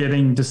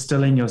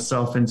distilling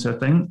yourself into a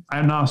thing,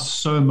 I'm now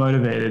so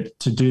motivated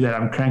to do that.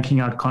 I'm cranking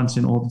out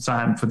content all the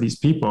time for these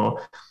people,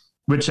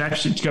 which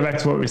actually, to go back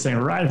to what we were saying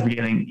right at the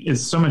beginning,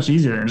 is so much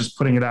easier than just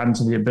putting it out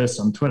into the abyss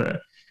on Twitter.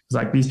 It's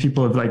like these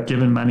people have like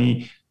given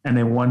money and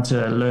they want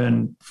to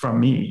learn from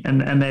me,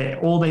 and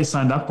they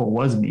signed up for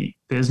was me.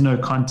 There's no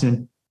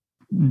content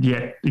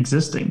yet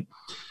existing.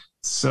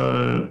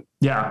 So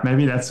yeah,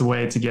 maybe that's a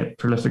way to get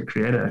Prolific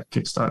Creator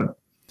kickstarted.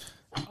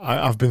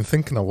 I've been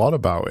thinking a lot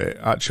about it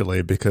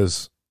actually,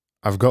 because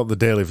I've got the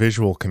Daily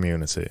Visual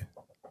community,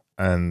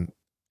 and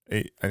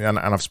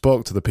I've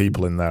spoke to the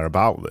people in there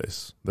about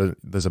this.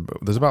 There's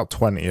about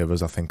 20 of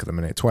us, I think, at the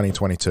minute,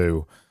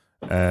 22,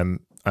 and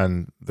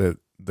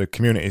the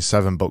community is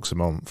 $7 a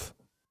month.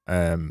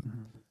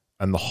 And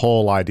the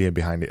whole idea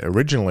behind it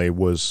originally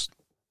was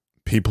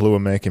people who are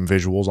making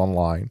visuals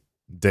online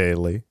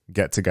daily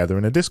get together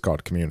in a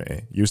Discord community.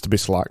 It used to be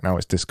Slack, now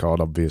it's Discord,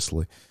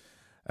 obviously.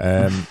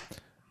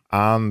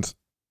 And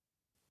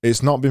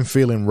it's not been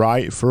feeling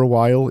right for a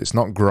while. It's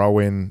not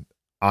growing.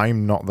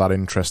 I'm not that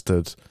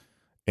interested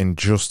in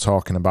just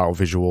talking about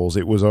visuals.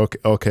 It was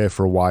okay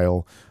for a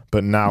while,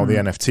 but now the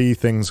NFT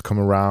things come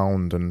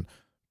around and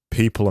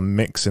people are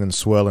mixing and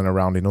swirling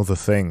around in other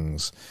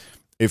things.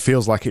 It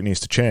feels like it needs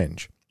to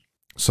change.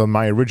 So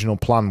my original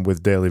plan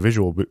with Daily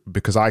Visual,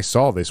 because I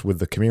saw this with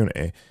the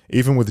community,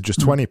 even with just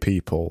 20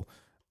 people,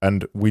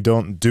 and we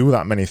don't do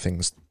that many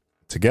things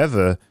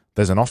together,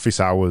 there's an office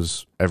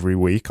hours every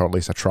week, or at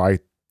least I try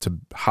to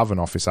have an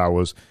office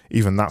hours.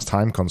 Even that's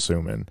time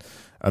consuming.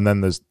 And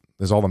then there's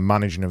all the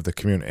managing of the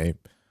community.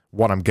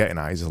 What I'm getting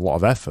at is a lot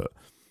of effort.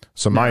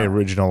 So my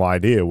original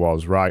idea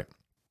was, right,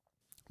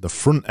 the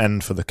front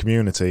end for the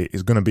community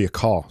is going to be a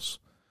course.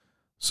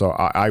 So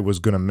I was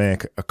going to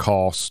make a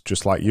course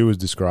just like you was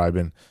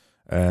describing,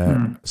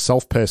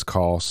 self-paced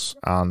course,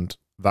 and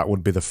that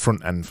would be the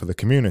front end for the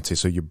community.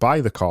 So you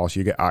buy the course,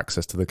 you get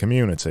access to the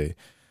community,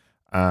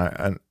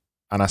 and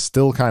I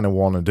still kind of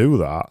want to do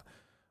that,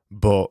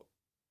 but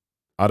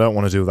I don't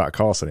want to do that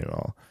course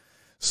anymore.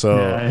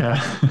 So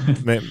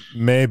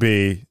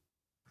maybe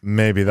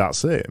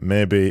that's it.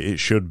 Maybe it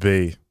should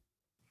be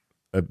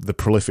the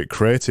prolific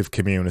creative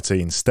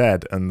community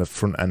instead, and the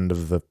front end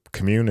of the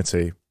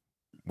community,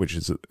 which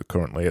is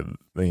currently,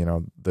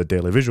 the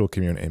daily visual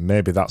community.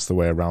 Maybe that's the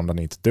way around I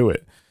need to do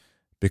it,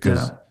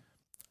 because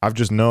I've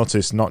just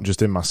noticed, not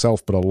just in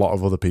myself, but a lot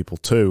of other people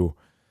too,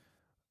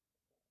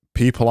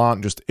 people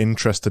aren't just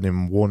interested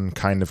in one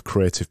kind of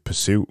creative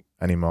pursuit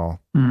anymore.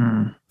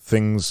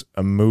 Things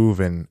are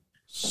moving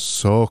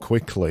so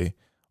quickly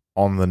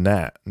on the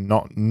net,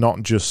 not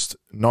just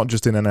in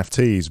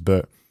NFTs,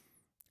 but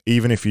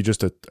even if you're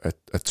just a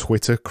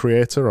Twitter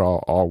creator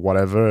or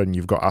whatever, and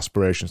you've got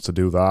aspirations to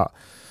do that.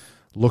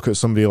 Look at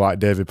somebody like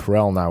David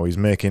Perel now. He's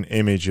making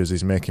images,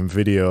 he's making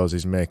videos,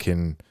 he's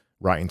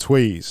writing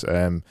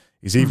tweets.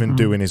 He's even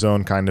doing his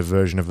own kind of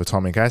version of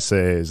Atomic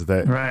Essays.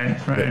 That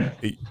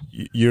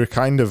you're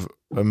kind of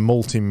a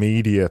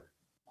multimedia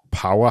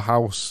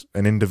powerhouse,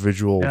 an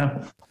individual.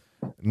 Yeah.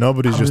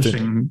 Nobody's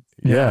publishing,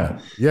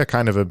 just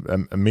kind of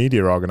a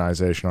media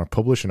organization or a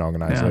publishing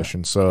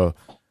organization. Yeah. So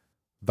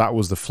that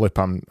was the flip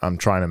I'm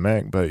trying to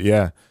make. But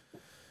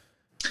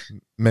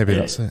maybe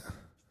that's it.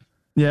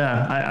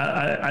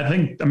 Yeah, I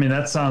think, I mean,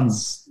 that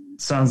sounds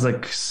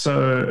like,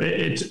 so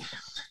it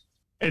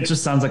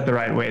just sounds like the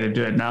right way to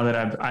do it now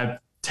that I've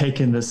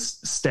taken this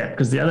step.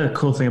 Because the other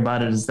cool thing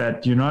about it is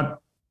that you don't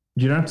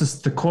have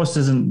to, the course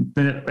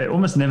it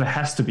almost never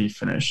has to be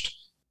finished.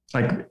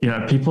 Like,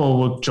 people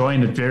will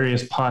join at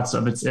various parts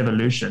of its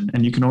evolution,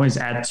 and you can always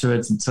add to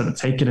it and sort of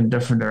take it in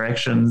different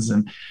directions.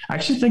 And I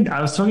actually think I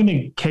was talking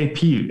to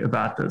KP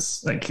about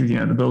this, like,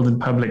 the Build in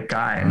Public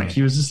guy. And like,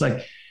 he was just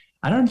like,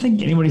 I don't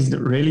think anybody's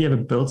really ever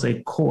built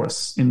a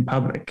course in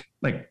public,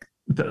 like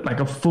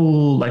a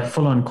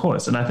full-on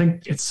course. And I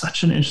think it's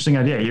such an interesting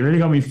idea. You really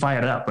got me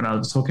fired up when I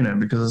was talking to him,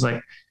 because it's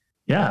like,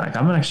 I'm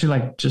gonna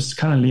actually just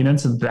kind of lean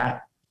into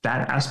that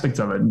aspect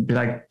of it and be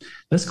like,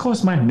 this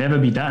course might never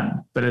be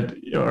done, but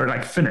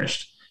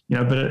finished,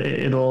 but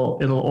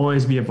it'll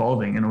always be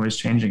evolving and always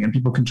changing, and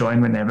people can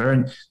join whenever,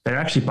 and they're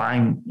actually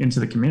buying into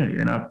the community.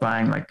 They're not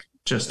buying like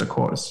just a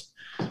course.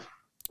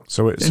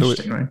 So it's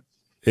interesting, right?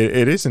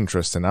 It is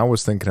interesting. I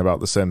was thinking about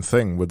the same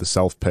thing with the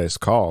self-paced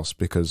course,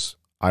 because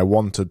I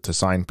wanted to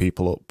sign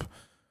people up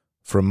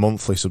for a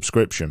monthly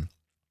subscription.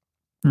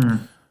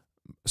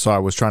 So I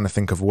was trying to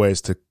think of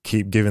ways to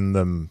keep giving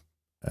them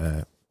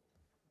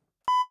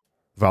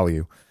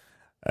value.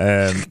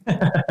 And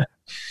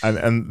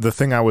the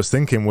thing I was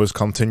thinking was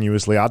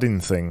continuously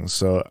adding things.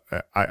 So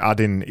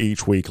adding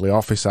each weekly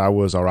office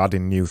hours, or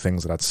adding new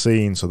things that I'd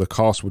seen. So the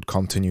course would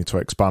continue to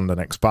expand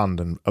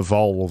and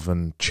evolve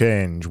and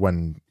change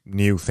when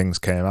new things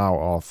came out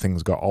or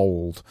things got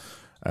old.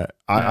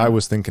 I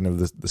was thinking of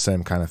the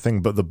same kind of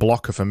thing. But the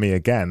blocker for me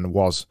again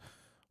was,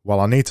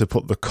 I need to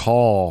put the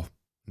core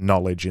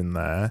knowledge in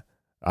there.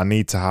 I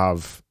need to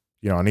have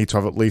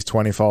at least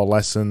 24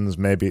 lessons.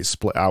 Maybe it's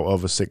split out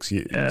over six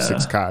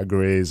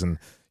categories, and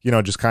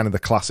just kind of the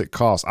classic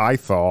course. I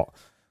thought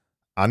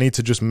I need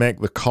to just make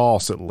the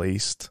course at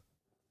least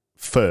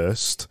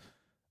first,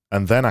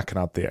 and then I can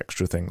add the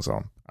extra things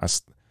on. I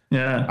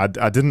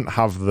didn't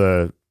have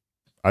the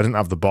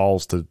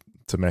balls to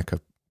make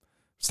a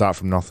start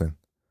from nothing.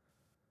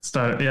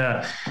 So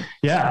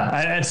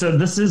so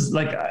this is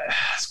like,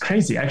 it's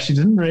crazy. I actually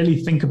didn't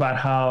really think about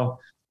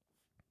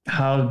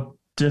how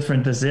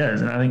different this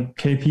is, and I think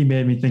KP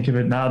made me think of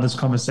it now, this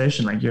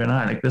conversation, like you and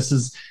I, like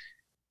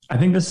I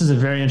think this is a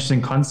very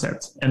interesting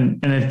concept,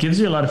 and it gives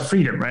you a lot of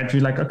freedom, right?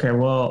 You're like, okay,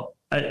 well,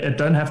 I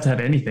don't have to have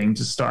anything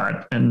to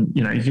start, and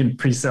you can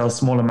pre-sell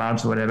small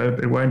amounts or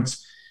whatever. It won't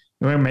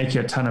make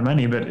you a ton of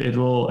money, but it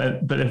will.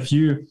 But if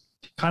you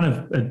kind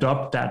of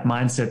adopt that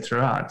mindset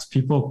throughout,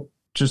 people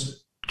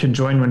just can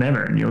join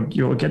whenever, and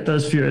you'll get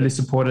those few early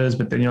supporters,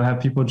 but then you'll have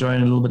people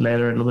join a little bit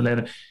later,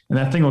 and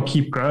that thing will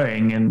keep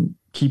growing and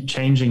keep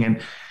changing. And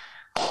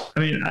I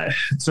mean,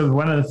 so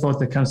one of the thoughts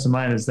that comes to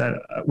mind is that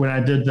when I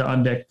did the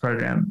On Deck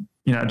program,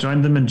 I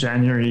joined them in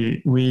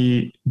January.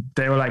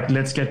 They were like,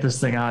 let's get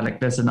this thing out.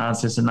 Like, let's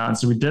announce this.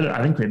 So we did it.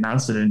 I think we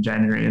announced it in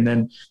January, and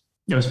then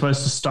it was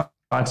supposed to start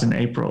in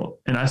April.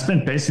 And I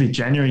spent basically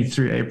January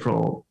through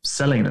April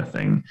selling the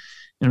thing.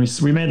 And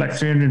we made like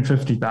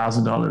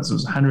 $350,000. It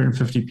was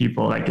 150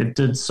 people. Like, it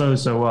did so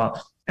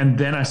well. And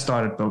then I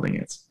started building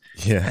it.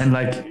 Yeah. And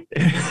like,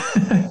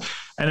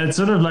 and it's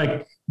sort of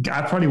like,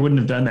 I probably wouldn't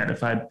have done that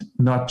if I'd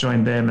not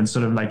joined them and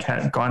sort of like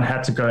had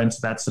to go into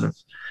that sort of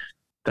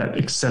that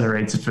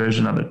accelerated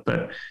version of it.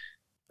 But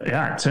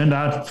it turned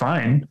out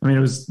fine. I mean,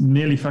 it was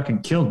nearly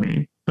fucking killed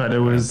me, but it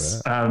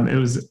was an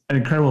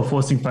incredible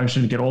forcing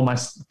function to get all my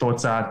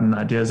thoughts out and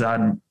ideas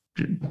out, and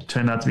it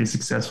turned out to be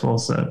successful.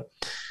 So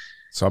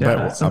I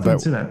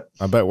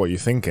bet what you're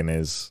thinking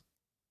is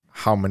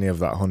how many of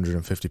that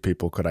 150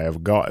 people could I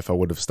have got if I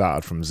would have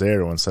started from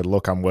zero and said,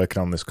 look, I'm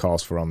working on this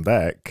course for On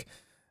Deck.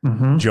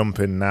 Jump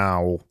in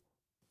now.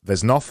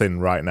 There's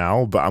nothing right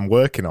now, but I'm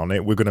working on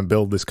it. We're going to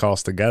build this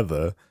course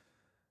together.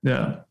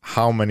 Yeah.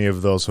 How many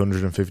of those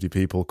 150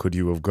 people could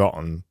you have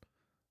gotten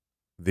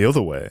the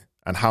other way?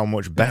 And how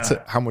much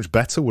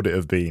better would it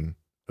have been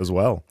as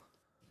well?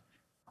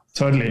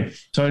 Totally.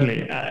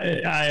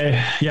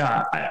 I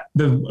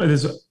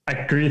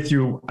agree with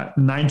you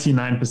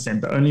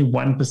 99%. The only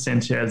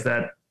 1% here is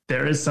that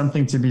there is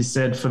something to be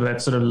said for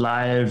that sort of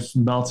live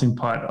melting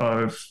pot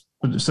of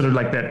sort of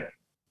like that.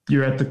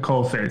 You're at the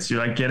coalface.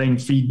 You're like getting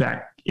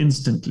feedback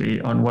instantly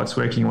on what's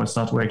working, what's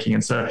not working.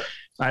 And so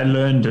I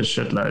learned a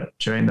shitload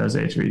during those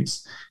 8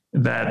 weeks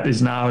that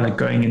is now like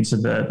going into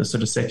the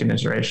sort of second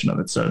iteration of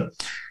it. So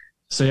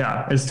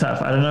yeah, it's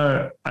tough. I don't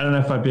know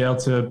if I'd be able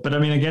to, but I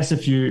mean, I guess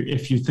if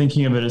you're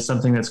thinking of it as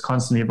something that's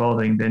constantly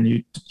evolving, then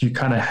you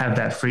kind of have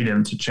that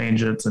freedom to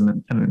change it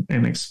and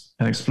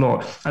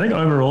explore. I think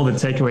overall the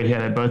takeaway here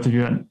that both of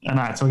you and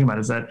I are talking about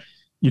is that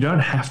you don't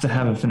have to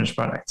have a finished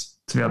product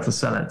to be able to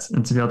sell it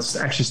and to be able to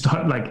actually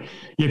start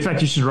in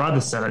fact, you should rather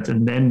sell it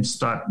and then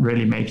start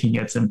really making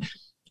it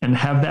and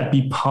have that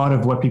be part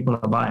of what people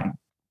are buying.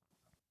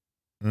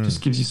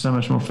 Just gives you so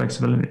much more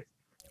flexibility.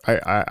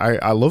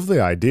 I love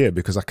the idea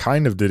because I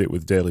kind of did it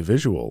with Daily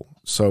Visual.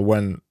 So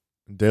when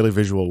Daily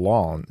Visual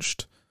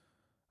launched,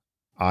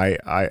 I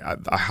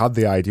had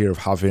the idea of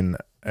having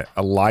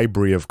a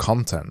library of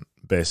content,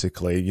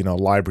 basically,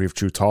 library of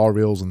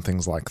tutorials and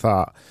things like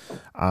that.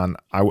 And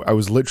I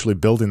was literally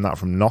building that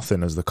from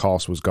nothing as the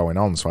course was going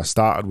on. So I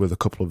started with a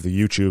couple of the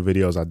YouTube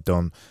videos I'd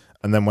done.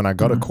 And then when I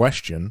got a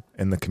question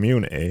in the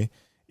community,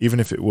 even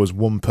if it was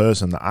one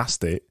person that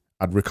asked it,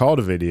 I'd record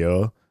a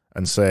video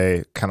and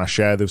say, can I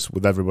share this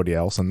with everybody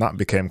else? And that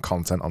became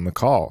content on the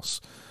course.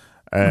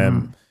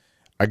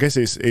 I guess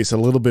it's a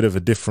little bit of a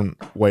different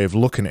way of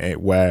looking at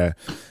it, where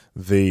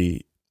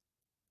the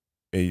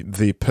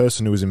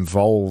person who is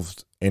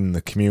involved in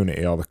the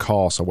community or the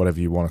course or whatever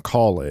you want to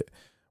call it,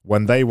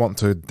 when they want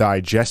to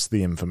digest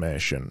the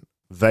information,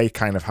 they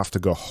kind of have to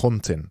go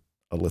hunting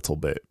a little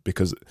bit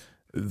because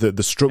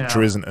the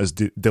structure isn't as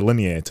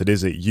delineated,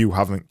 is it? You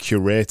haven't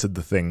curated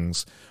the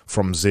things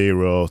from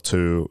 0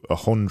 to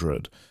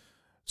 100.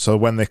 So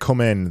when they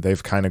come in,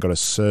 they've kind of got to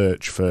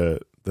search for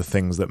the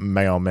things that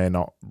may or may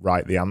not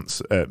might be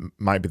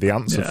the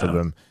answer for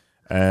them.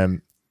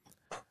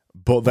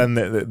 But then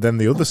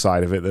the other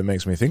side of it that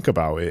makes me think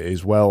about it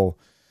is, well,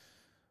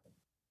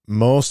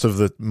 most of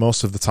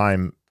the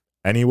time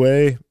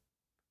anyway,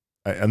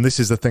 and this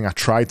is the thing I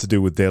tried to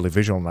do with Daily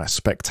Visual and I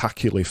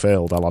spectacularly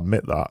failed, I'll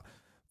admit that.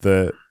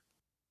 The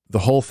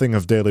whole thing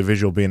of Daily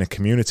Visual being a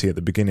community at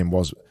the beginning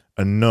was,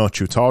 and no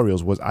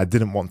tutorials, was I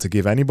didn't want to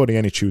give anybody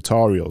any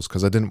tutorials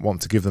because I didn't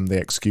want to give them the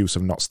excuse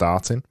of not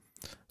starting.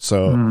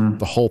 So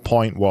the whole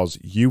point was,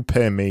 you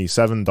pay me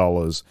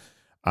 $7,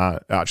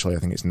 actually I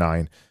think it's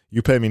 $9.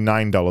 You pay me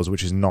 $9,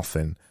 which is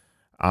nothing,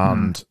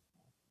 and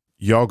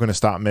you're going to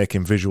start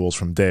making visuals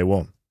from day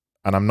one,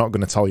 and I'm not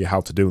going to tell you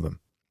how to do them.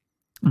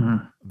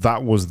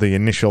 That was the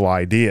initial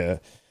idea,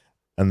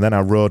 and then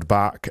I rode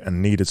back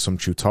and needed some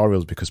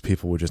tutorials because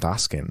people were just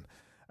asking.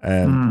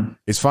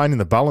 It's finding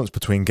the balance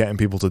between getting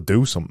people to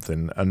do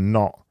something and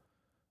not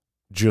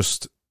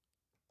just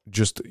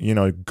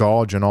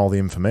gorge on all the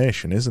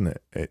information, isn't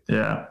it?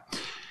 Yeah.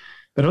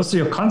 But also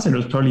your content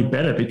was probably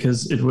better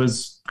because it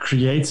was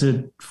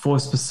created for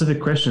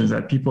specific questions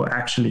that people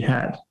actually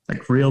had,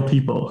 like real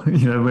people,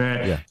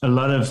 where a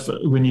lot of,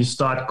 when you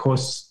start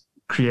course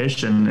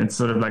creation, it's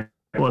sort of like,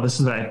 well, this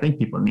is what I think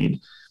people need.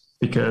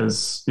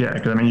 Because you're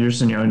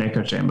just in your own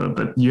echo chamber,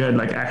 but you had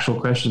like actual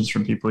questions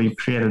from people, you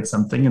created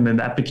something, and then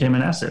that became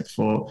an asset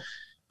for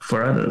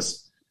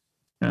others.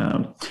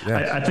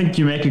 I think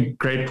you make a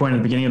great point at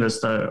the beginning of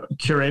this, though.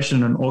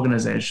 Curation and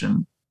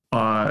organization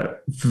are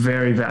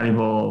very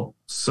valuable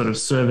sort of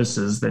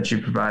services that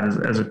you provide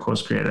as a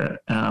course creator.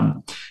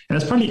 And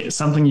it's probably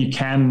something you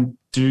can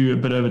do a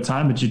bit over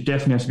time, but you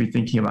definitely have to be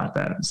thinking about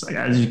that. It's like,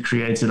 as you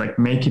create it, like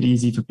make it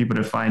easy for people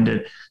to find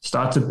it,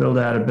 start to build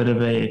out a bit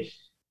of a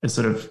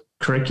sort of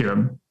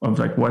curriculum of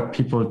like what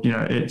people,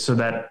 so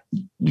that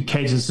it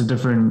caters to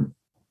different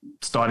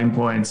starting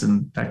points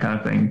and that kind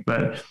of thing.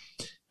 But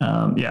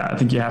I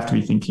think you have to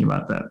be thinking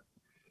about that.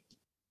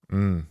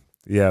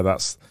 Yeah,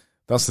 that's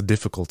the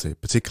difficulty,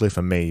 particularly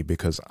for me,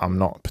 because I'm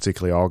not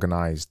particularly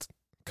organized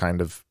kind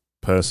of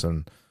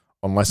person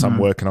unless I'm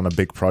working on a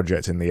big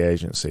project in the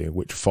agency,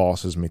 which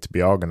forces me to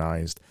be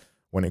organized.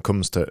 When it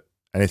comes to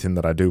anything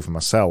that I do for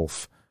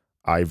myself,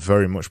 I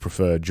very much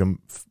prefer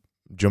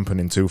jumping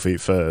in 2 feet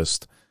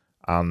first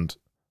and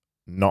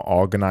not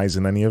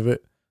organizing any of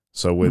it.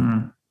 So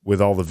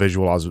with all the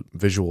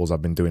visuals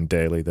I've been doing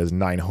daily, there's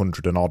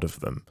 900 and odd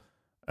of them,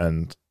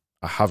 and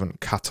I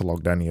haven't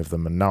catalogued any of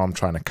them, and now I'm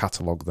trying to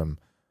catalogue them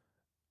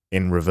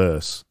in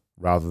reverse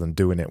rather than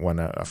doing it when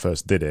I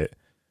first did it.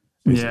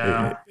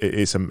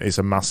 It's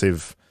a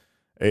massive,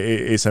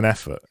 it's an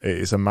effort.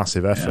 It's a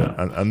massive effort,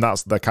 and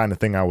that's the kind of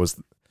thing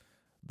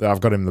that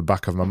I've got in the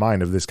back of my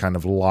mind of this kind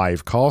of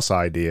live course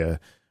idea.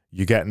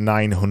 you get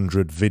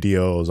 900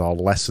 videos or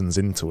lessons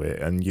into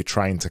it, and you're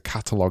trying to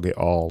catalog it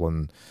all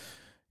and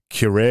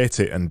curate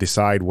it and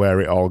decide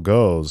where it all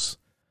goes.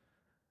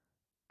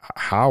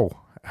 How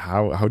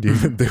do you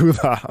even do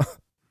that?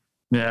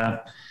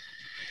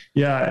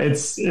 Yeah,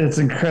 it's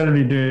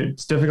incredibly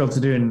it's difficult to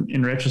do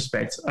in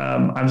retrospect.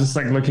 I'm just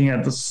like looking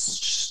at this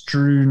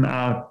strewn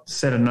out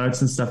set of notes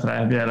and stuff that I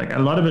have here. Like a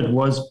lot of it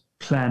was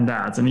planned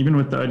out, and even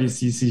with the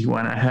ODCC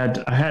one,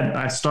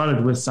 I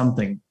started with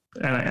something,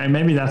 and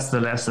maybe that's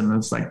the lesson.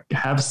 It's like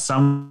have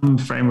some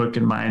framework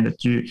in mind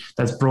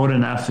that's broad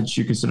enough that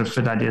you can sort of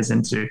fit ideas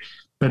into,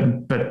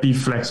 but be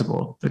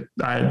flexible.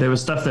 There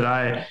was stuff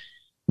that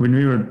when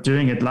we were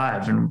doing it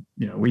live in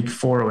week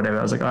 4 or whatever,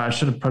 I was like, I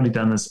should have probably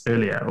done this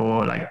earlier,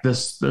 or like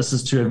this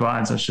is too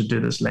advanced, I should do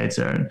this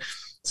later. And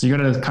so you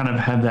got to kind of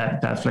have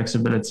that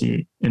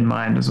flexibility in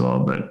mind as well.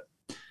 But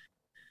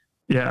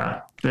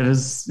yeah, it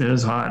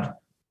is hard.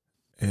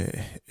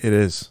 It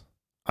is.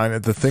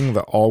 And the thing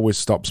that always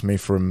stops me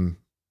from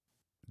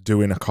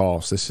doing a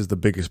course, this is the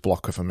biggest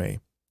blocker for me.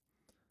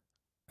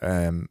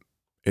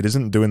 It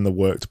isn't doing the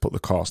work to put the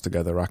course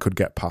together. I could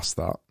get past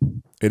that.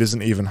 It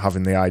isn't even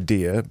having the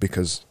idea,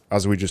 because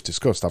as we just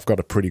discussed, I've got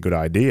a pretty good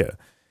idea.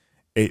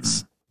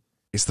 It's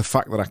the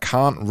fact that I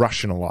can't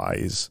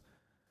rationalize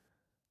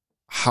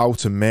how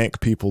to make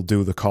people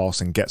do the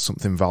course and get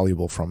something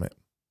valuable from it.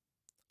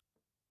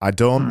 I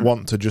don't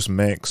want to just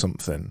make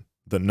something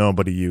that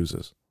nobody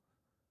uses.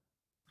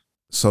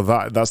 So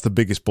that's the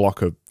biggest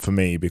blocker for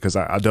me, because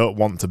I don't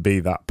want to be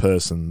that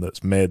person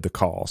that's made the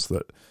course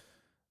that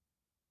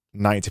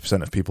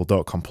 90% of people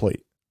don't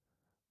complete.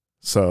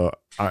 So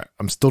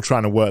I'm still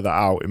trying to work that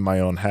out in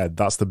my own head.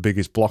 That's the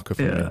biggest blocker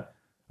for me.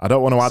 I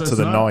don't want to add to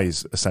the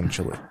noise,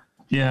 essentially.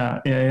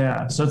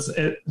 Yeah. So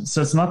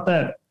it's not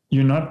that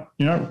you're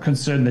not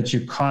concerned that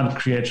you can't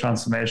create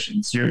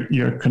transformations.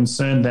 You're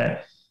concerned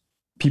that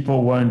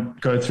people won't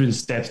go through the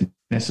steps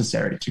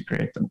necessary to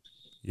create them.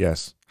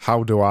 Yes.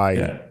 How do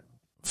I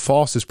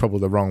force is probably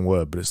the wrong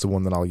word, but it's the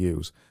one that I'll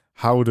use.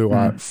 How do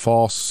I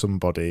force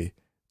somebody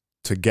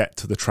to get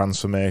to the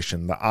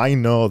transformation that I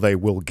know they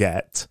will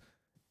get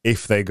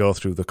if they go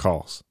through the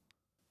course?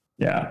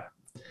 Yeah.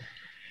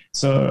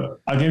 So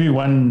I'll give you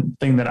one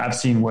thing that I've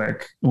seen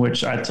work,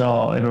 which I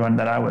tell everyone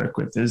that I work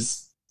with,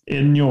 is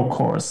in your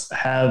course,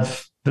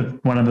 have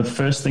one of the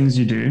first things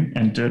you do,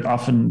 and do it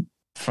often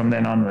from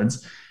then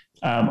onwards,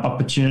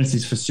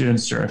 opportunities for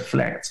students to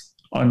reflect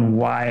on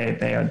why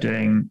they are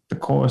doing the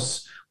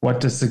course, what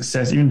does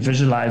success, even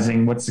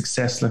visualizing what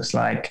success looks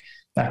like,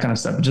 that kind of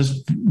stuff.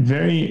 Just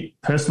very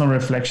personal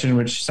reflection,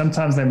 which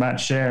sometimes they might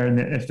share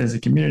if there's a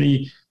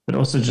community, but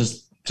also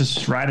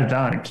just write it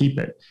down and keep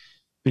it.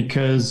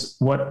 Because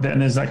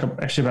there's like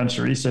actually a bunch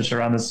of research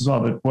around this as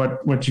well,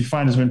 but what you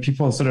find is when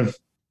people sort of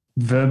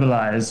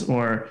verbalize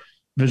or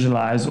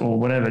visualize or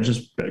whatever,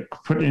 just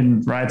put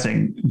in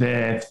writing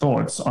their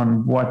thoughts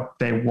on what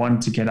they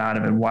want to get out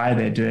of it, why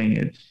they're doing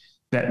it,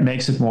 that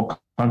makes it more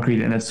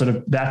concrete. And it's sort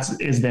of, that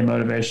is their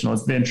motivation, or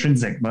it's their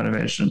intrinsic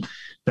motivation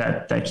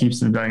that keeps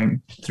them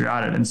going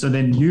throughout it. And so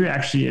then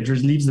it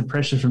relieves the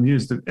pressure from you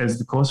as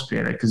the course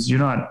creator, because you're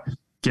not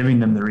giving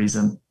them the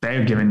reason,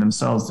 they're giving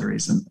themselves the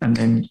reason, and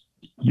then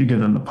you give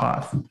them the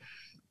path.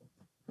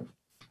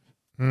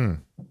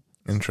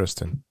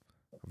 Interesting.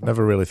 I've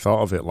never really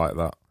thought of it like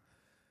that.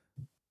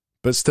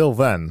 But still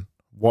then,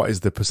 what is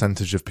the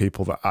percentage of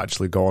people that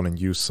actually go on and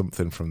use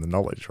something from the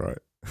knowledge, right?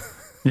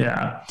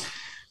 Yeah.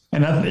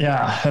 And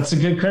that's a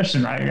good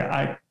question.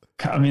 I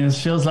mean,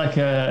 this feels like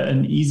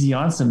an easy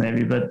answer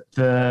maybe, but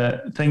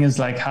the thing is,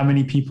 like,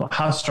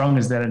 how strong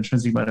is that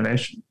intrinsic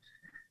motivation?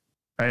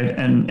 Right.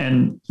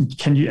 And you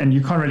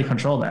can't really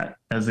control that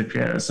as the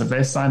creator. So if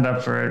they signed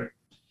up for it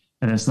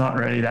and it's not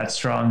really that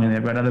strong, and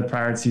they've got other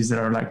priorities that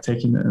are like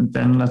taking it,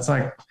 then that's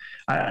like,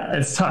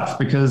 it's tough,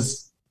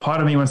 because part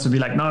of me wants to be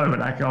like, no, but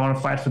like, I want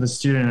to fight for the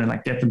student and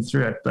like get them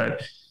through it.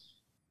 But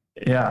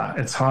yeah,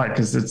 it's hard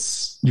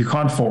because you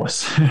can't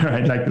force,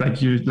 right?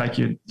 Like you're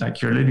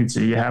alluding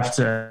to,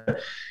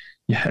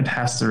 it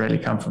has to really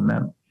come from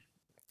them.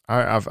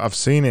 I've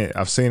seen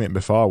it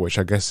before, which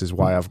I guess is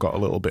why I've got a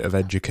little bit of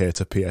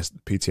educator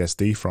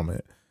PTSD from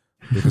it,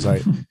 because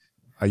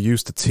I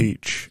used to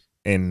teach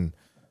in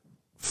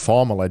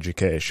formal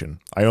education.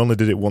 I only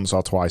did it once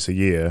or twice a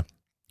year,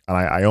 and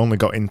I only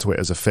got into it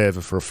as a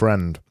favor for a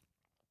friend.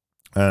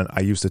 And I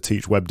used to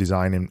teach web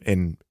design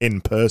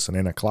in person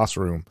in a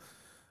classroom,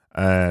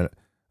 and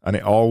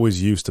it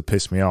always used to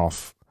piss me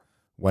off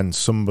when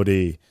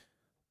somebody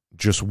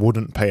just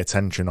wouldn't pay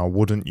attention or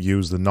wouldn't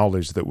use the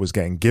knowledge that was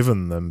getting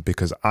given them,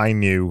 because I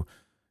knew,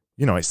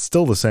 it's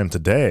still the same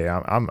today.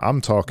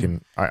 I'm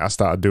talking, I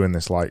started doing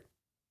this like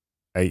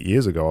 8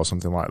 years ago or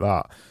something like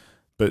that,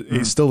 but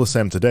it's still the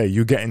same today.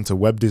 You get into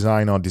web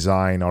design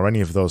or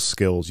any of those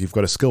skills, you've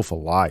got a skill for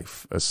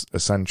life,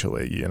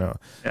 essentially.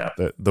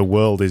 The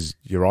world is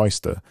your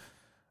oyster.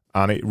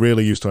 And it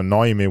really used to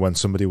annoy me when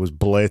somebody was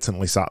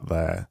blatantly sat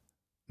there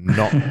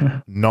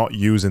not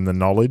using the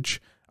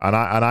knowledge, and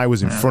I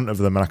was in front of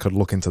them and I could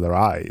look into their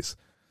eyes.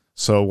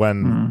 So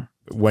when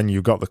when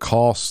you got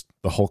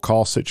the whole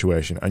course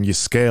situation, and you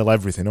scale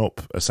everything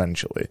up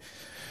essentially,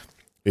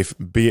 if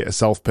be it a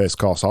self-paced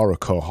course or a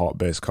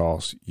cohort-based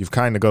course, you've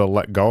kind of got to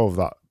let go of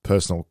that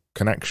personal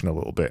connection a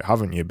little bit,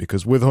 haven't you?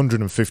 Because with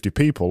 150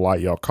 people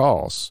like your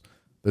course,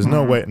 there's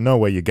no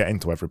way you're getting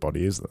to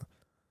everybody, is there?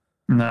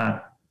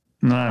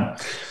 No.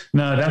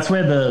 That's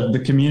where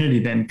the community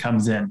then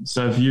comes in.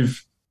 So if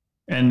you've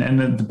and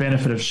the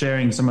benefit of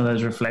sharing some of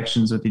those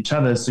reflections with each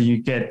other, so you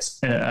get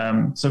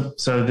so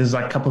there's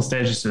like a couple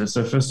stages to it.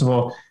 So first of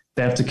all,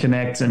 they have to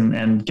connect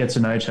and get to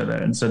know each other,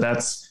 and so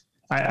that's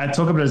I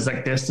talk about it as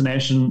like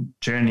destination,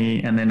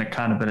 journey, and then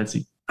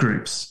accountability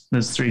groups.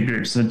 There's 3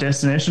 groups. So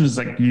destination is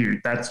like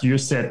that's your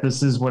set.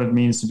 This is what it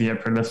means to be a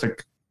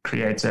prolific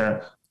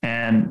creator,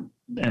 and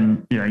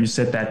you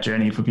set that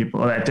journey for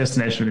people, or that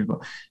destination for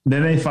people.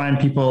 Then they find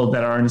people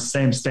that are in the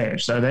same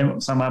stage. So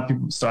some are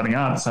people starting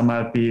out, some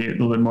might be a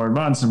little bit more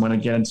advanced and want to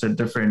get into a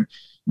different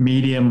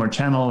medium or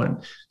channel,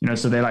 and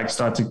so they like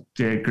start to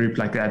get a group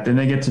like that. Then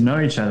they get to know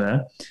each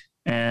other,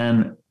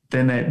 and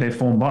then they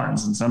form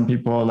bonds. And some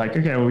people are like,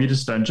 okay, well, we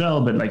just don't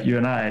gel, but like you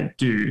and I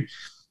do.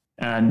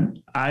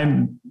 And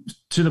I'm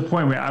to the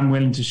point where I'm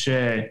willing to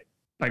share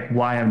like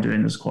why I'm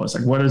doing this course.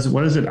 Like what is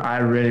it I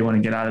really want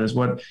to get out of this?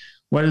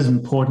 What is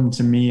important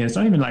to me? It's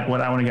not even like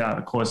what I want to get out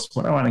of the course,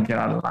 what I want to get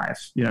out of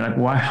life, like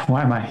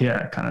why am I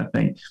here kind of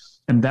thing.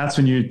 And that's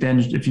when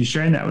if you're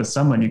sharing that with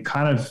someone, you're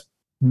kind of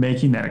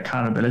making that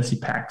accountability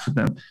pact for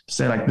them to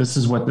say like, this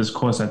is what this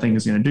course I think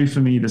is going to do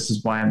for me. This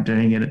is why I'm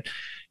doing it.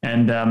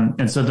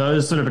 And so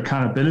those sort of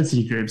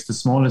accountability groups, the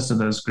smallest of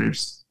those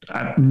groups,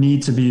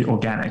 need to be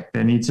organic.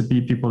 There need to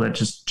be people that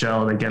just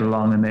gel, they get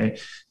along, and they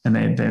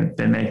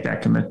make that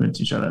commitment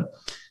to each other.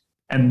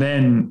 And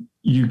then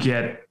you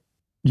get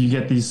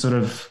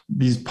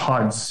these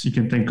pods you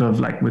can think of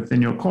like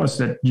within your course,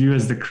 that you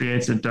as the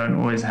creator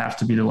don't always have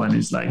to be the one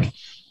who's like,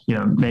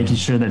 making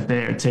sure that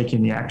they're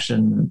taking the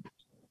action.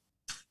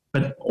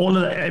 But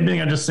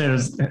everything I just said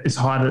is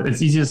harder.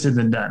 It's easier said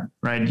than done,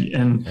 right?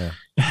 And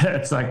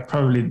it's like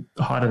probably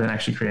harder than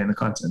actually creating the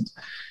content.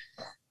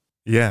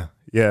 Yeah.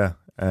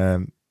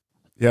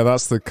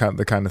 That's the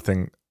kind of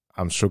thing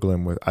I'm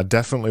struggling with. I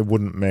definitely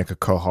wouldn't make a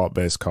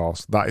cohort-based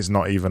course. That is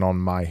not even on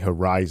my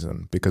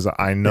horizon, because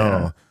I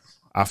know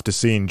after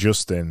seeing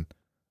Justin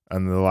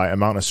and the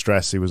amount of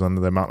stress he was under,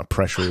 the amount of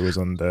pressure he was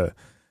under,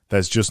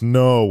 there's just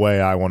no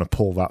way I want to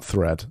pull that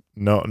thread.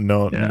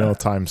 No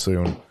time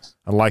soon.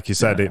 And like you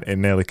said, it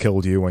nearly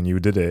killed you when you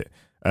did it.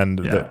 And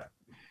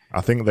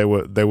I think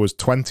there was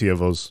 20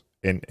 of us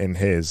in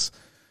his.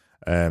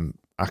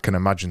 I can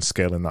imagine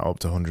scaling that up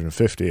to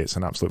 150. It's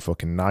an absolute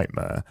fucking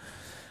nightmare.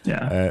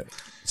 Yeah.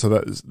 So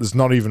there's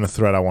not even a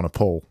thread I want to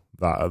pull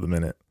that at the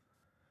minute.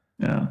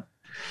 Yeah.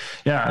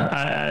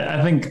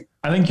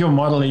 I think your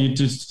model you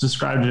just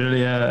described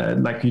earlier,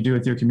 like you do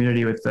with your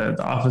community with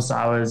the office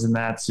hours and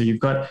that. So you've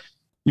got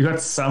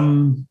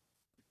some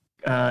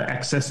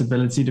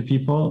accessibility to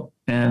people,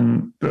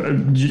 and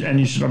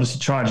you should obviously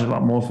charge a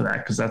lot more for that,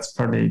 because that's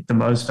probably the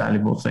most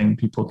valuable thing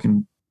people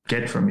can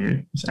get from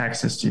you is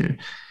access to you.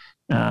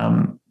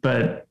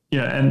 But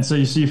and so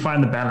you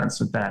find the balance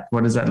with that.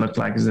 What does that look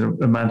like? Is it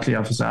a monthly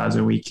office hours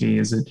or weekly?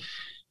 Is it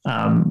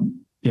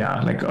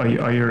like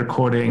are you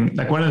recording?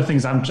 Like one of the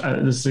things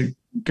this is a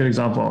good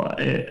example.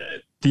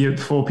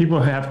 For people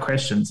who have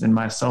questions in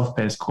my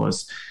self-paced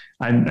course,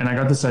 I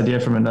got this idea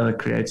from another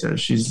creator.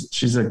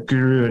 She's a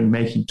guru in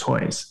making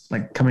toys,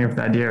 like coming up with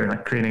the idea and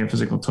like creating a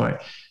physical toy.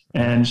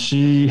 And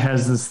she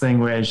has this thing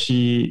where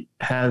she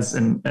has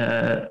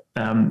a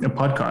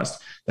podcast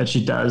that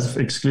she does,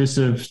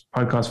 exclusive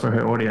podcast for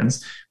her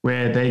audience,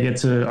 where they get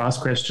to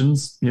ask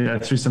questions,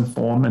 through some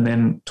form, and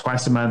then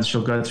twice a month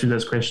she'll go through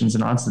those questions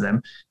and answer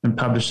them and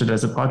publish it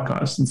as a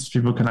podcast. And so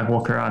people can like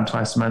walk around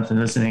twice a month and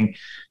listening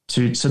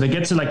to, so they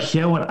get to like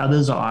hear what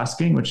others are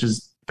asking, which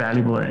is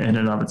valuable in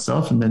and of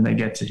itself, and then they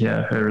get to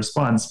hear her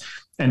response.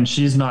 And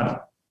she's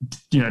not,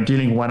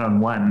 dealing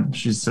one-on-one.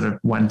 She's sort of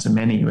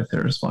one-to-many with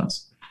her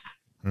response.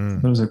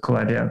 That was a cool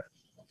idea.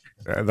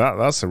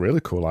 That's a really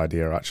cool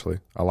idea, actually.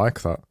 I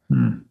like that.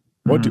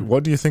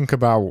 What do you think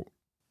about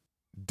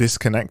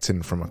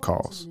disconnecting from a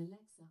course?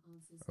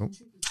 Oh,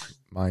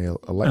 my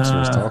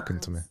Alexa is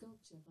talking to me.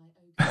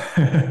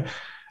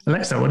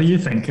 Alexa, what do you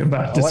think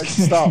about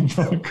disconnecting?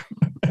 Stop.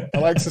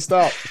 Alexa,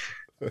 stop.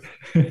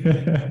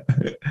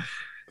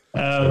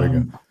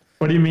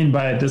 What do you mean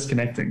by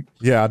disconnecting?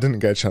 Yeah, I didn't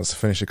get a chance to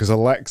finish it because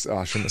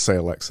I shouldn't say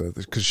Alexa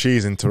because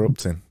she's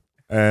interrupting.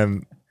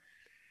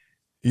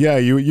 Yeah,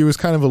 you was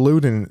kind of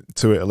alluding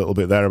to it a little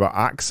bit there about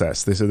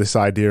access. This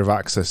idea of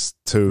access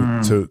to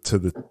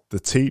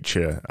the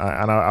teacher,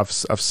 and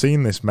I've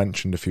seen this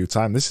mentioned a few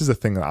times. This is the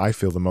thing that I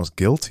feel the most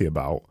guilty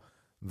about.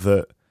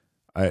 That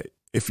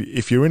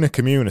if you're in a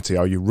community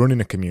or you're running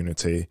a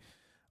community,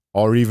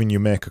 or even you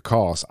make a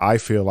course, I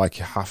feel like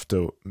you have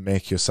to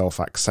make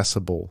yourself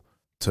accessible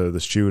to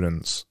the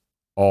students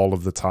all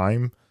of the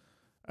time.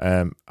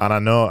 And I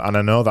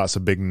know that's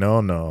a big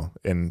no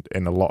in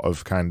a lot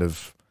of kind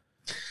of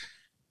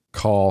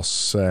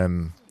course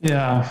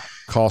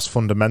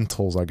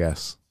fundamentals, I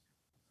guess.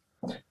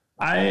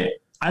 I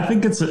I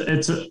think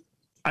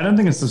I don't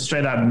think it's a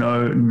straight out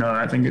no.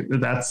 I think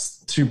that's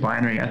too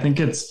binary. I think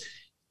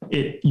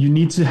you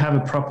need to have a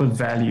proper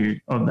value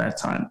of that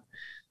time.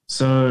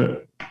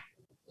 So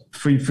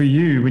for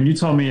you, when you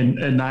told me a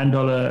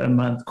 $9 a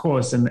month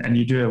course and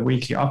you do a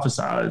weekly office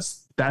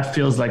hours, that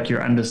feels like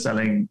you're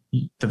underselling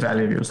the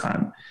value of your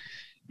time.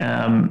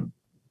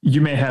 You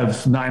may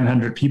have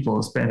 900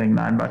 people spending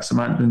 $9 a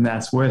month, and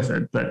that's worth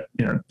it. But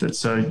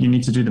so you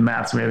need to do the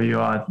maths wherever you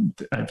are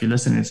if you're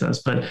listening to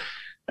this. But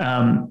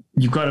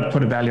you've got to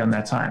put a value on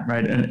that time,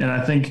 right? And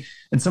I think,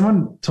 and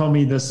someone told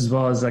me this as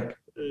well, is like,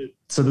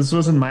 so this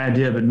wasn't my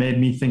idea, but made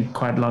me think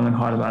quite long and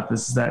hard about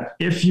this. Is that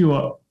if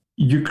you're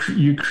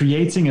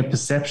creating a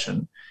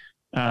perception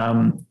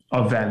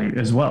of value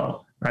as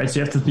well, right? So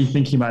you have to be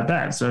thinking about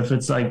that. So if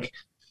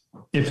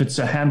it's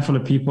a handful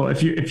of people,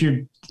 if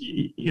you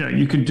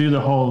could do the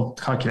whole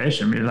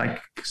calculation. I mean, like,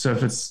 so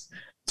if it's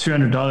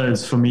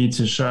 $200 for me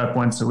to show up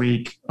once a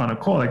week on a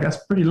call, like that's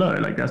pretty low.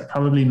 Like that's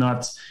probably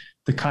not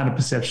the kind of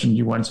perception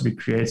you want to be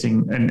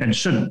creating, and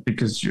shouldn't,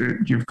 because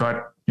you've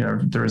got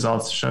the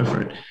results to show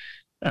for it.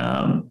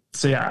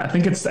 So yeah, I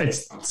think it's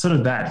sort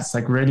of that. It's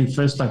like really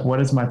first, like,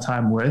 what is my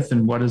time worth,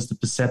 and what is the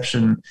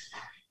perception,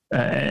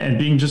 and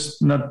being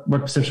just not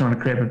what perception I want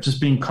to create, but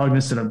just being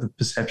cognizant of the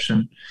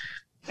perception,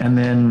 and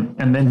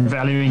then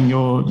valuing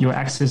your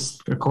access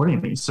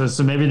accordingly. So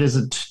maybe there's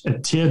a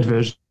tiered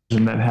version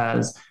that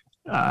has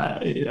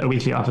a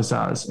weekly office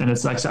hours, and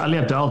it's like, so Ali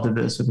Abdaal did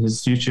this with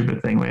his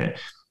YouTuber thing where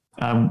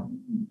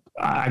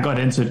I got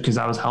into it because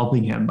I was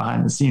helping him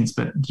behind the scenes,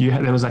 but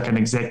there was like an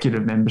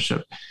executive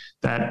membership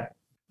that,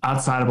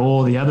 outside of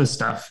all the other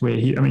stuff, where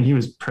he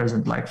was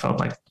present, like felt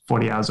like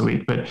 40 hours a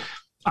week, but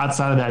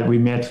outside of that, we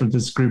met with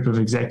this group of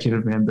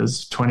executive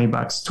members,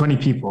 $20, 20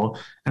 people,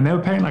 and they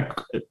were paying like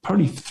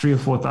probably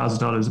 $3,000 or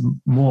 $4,000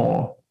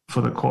 more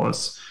for the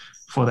course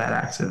for that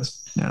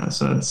access.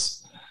 So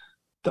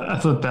I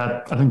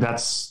think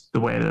that's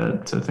the way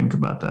to think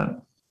about that.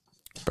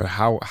 But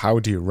how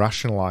do you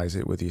rationalize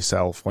it with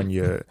yourself when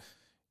you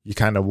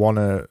kind of want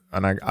to,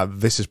 and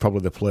this is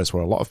probably the place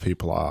where a lot of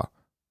people are.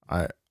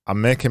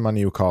 I'm making my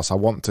new course. I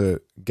want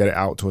to get it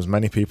out to as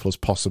many people as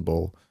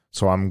possible.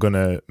 So I'm going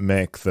to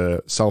make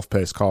the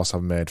self-paced course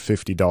I've made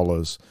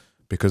 $50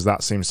 because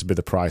that seems to be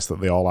the price that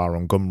they all are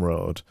on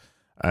Gumroad.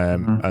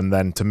 And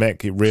then to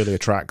make it really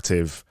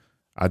attractive,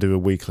 I do a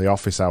weekly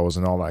office hours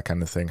and all that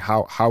kind of thing.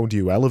 How do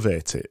you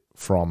elevate it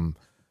from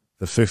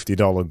the $50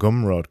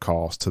 Gumroad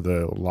course to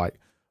the like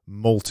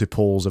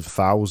multiples of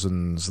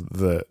thousands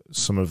that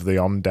some of the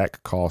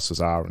on-deck courses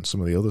are and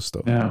some of the other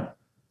stuff?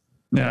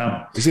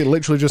 Yeah. Is it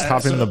literally just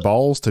having the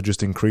balls to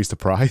just increase the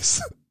price?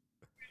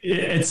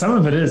 Some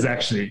of it is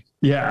actually,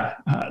 yeah.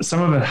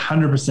 Some of it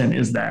 100%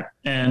 is that.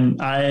 And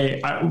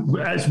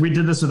we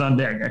did this with On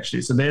Deck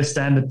actually. So their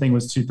standard thing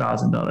was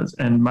 $2,000,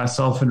 and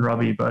myself and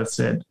Robbie both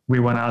said we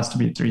want ours to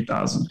be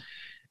 $3,000.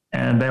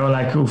 And they were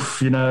like, oof,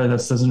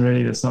 that's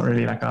not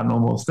really like our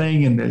normal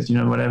thing. And there's,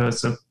 whatever.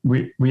 So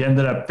we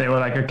ended up, they were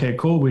like, okay,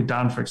 cool. We're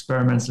down for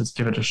experiments. Let's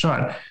give it a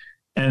shot.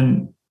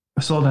 And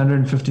I sold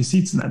 150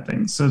 seats in that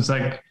thing. So it's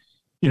like,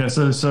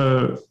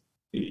 so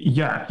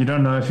yeah, you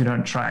don't know if you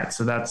don't try it.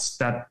 So that's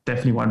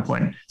definitely one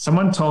point.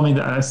 Someone told me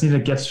that, and I just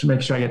need to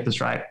make sure I get this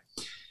right.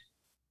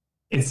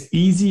 It's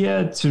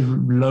easier to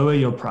lower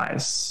your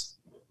price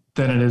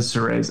than it is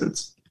to raise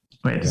it.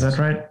 Wait, yes. Is that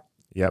right?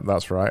 Yep,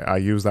 that's right. I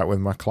use that with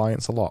my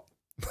clients a lot.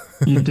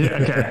 You do?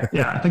 Okay.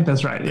 Yeah, I think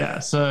that's right. Yeah.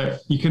 So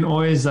you can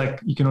always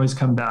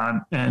come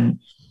down and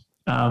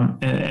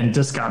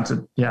discount it.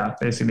 Yeah,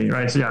 basically.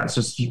 Right. So yeah,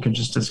 you can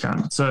just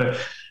discount it. So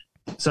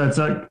it's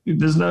like,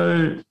 there's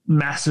no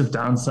massive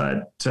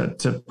downside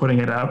to putting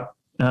it up.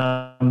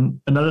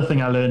 Another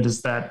thing I learned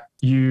is that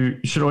you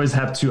should always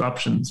have two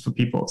options for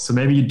people. So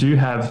maybe you do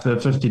have the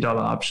 $50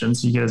 option,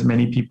 so you get as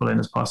many people in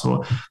as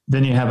possible.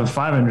 Then you have a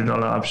 $500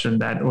 option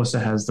that also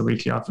has the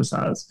weekly office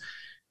hours.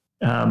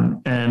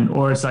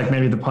 Or it's like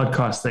maybe the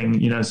podcast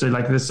thing, so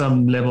like there's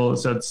some level,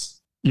 so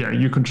it's,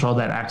 you control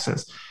that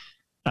access.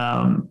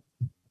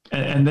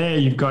 And there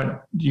you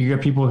got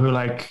people who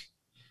like,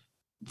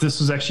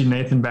 this was actually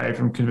Nathan Barry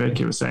from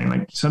ConvertKit was saying,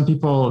 like, some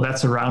people,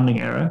 that's a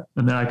rounding error.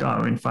 And they're like,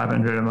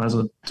 500, I might as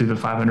well do the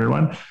 500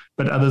 one.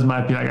 But others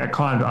might be like, I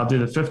can't, I'll do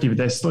the 50, but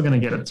they're still going to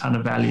get a ton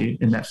of value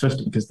in that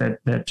 50 because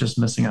they're just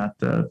missing out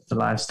the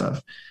live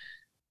stuff.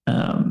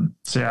 So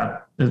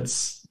yeah,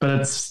 there's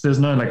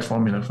no like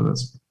formula for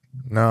this.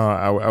 No,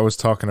 I was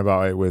talking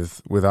about it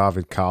with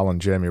Arvid Kahl and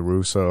Jamie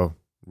Russo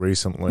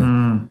recently.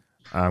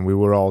 And we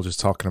were all just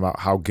talking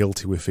about how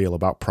guilty we feel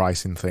about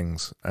pricing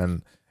things.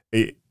 And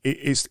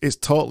it's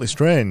totally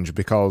strange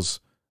because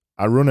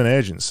I run an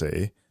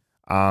agency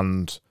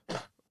and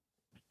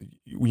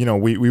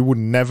we would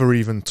never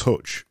even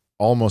touch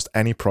almost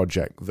any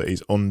project that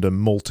is under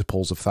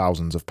multiples of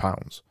thousands of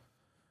pounds.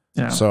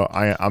 Yeah. So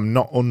I'm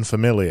not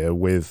unfamiliar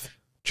with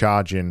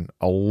charging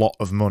a lot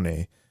of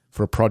money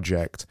for a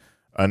project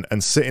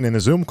and sitting in a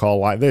Zoom call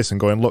like this and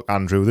going, look,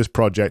 Andrew, this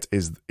project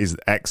is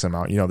X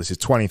amount. This is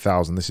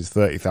 20,000, this is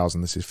 30,000,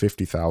 this is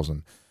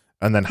 50,000,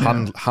 and then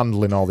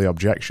handling all the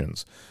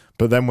objections.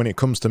 But then when it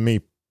comes to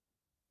me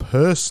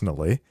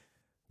personally,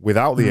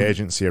 without the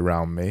agency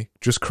around me,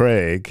 just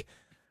Craig,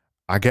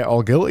 I get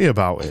all guilty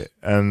about it.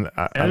 And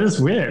it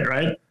is weird,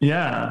 right?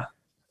 Yeah.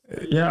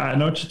 Yeah, I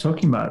know what you're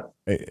talking about.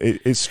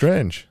 It's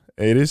strange.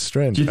 It is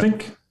strange. Do you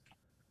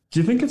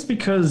think it's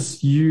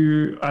because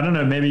I don't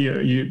know, maybe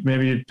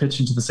you pitch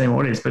into the same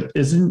audience, but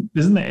isn't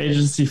the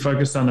agency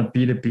focused on a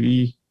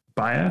B2B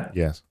buyer?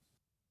 Yes.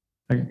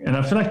 And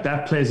I feel like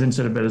that plays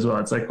into it a bit as well.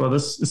 It's like, well,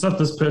 it's not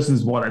this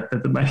person's wallet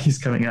that the money's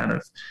coming out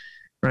of,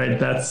 right?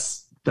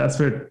 That's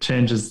where it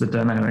changes the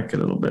dynamic a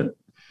little bit.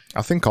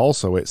 I think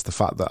also it's the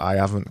fact that I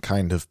haven't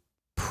kind of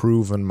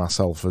proven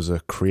myself as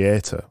a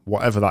creator,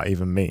 whatever that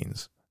even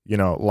means. You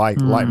know, like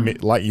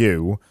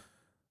you,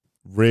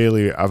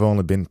 really, I've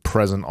only been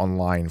present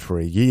online for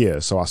a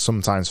year, so I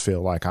sometimes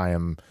feel like I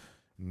am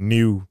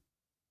new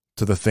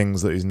to the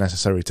things that is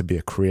necessary to be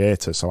a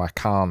creator, so I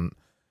can't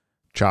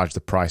charge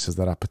the prices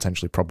that I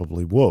potentially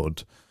probably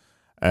would.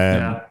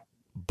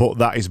 But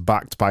that is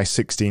backed by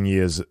 16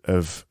 years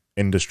of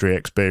industry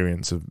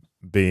experience of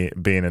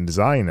being a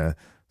designer.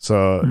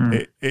 So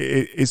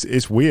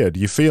it's weird.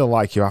 You feel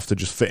like you have to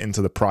just fit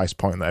into the price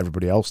point that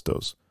everybody else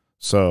does.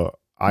 So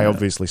I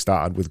obviously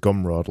started with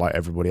Gumroad like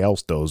everybody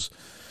else does.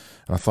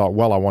 And I thought,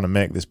 well, I want to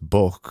make this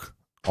book.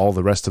 All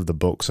the rest of the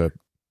books are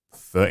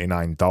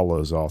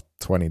 $39 or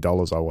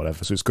 $20 or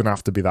whatever. So it's going to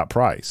have to be that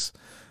price.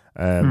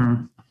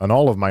 And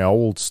all of my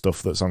old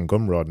stuff that's on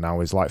Gumroad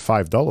now is like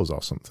 $5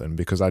 or something,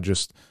 because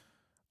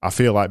I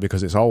feel like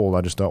because it's old,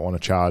 I just don't want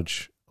to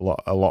charge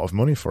a lot of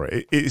money for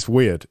it. It's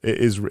weird. It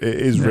is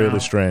really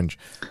strange.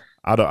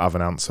 I don't have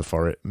an answer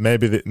for it.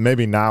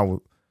 Maybe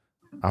now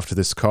after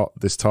this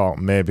talk,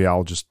 maybe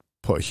I'll just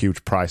put a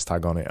huge price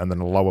tag on it and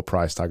then a lower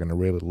price tag and a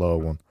really low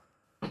one.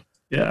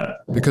 Yeah.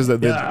 Because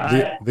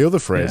the other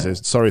phrase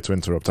is, sorry to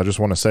interrupt, I just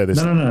want to say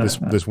this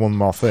this one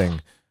more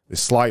thing.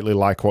 It's slightly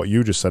like what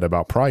you just said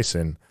about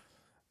pricing.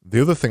 The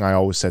other thing I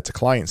always say to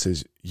clients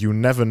is you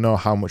never know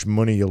how much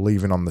money you're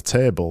leaving on the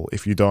table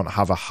if you don't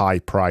have a high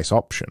price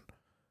option.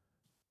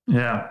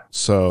 Yeah.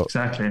 So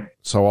exactly.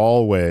 So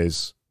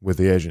always with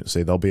the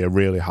agency, there'll be a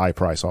really high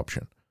price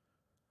option.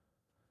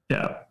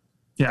 Yeah.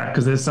 Yeah.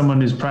 Because there's someone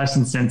who's price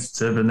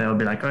insensitive and they'll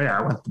be like, oh yeah,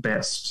 I want the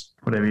best,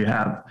 whatever you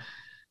have.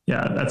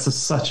 Yeah, that's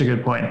such a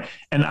good point.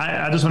 And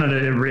I just wanted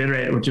to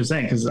reiterate what you're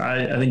saying, because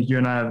I think you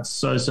and I are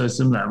so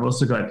similar. I've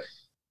also got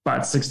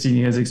about 16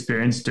 years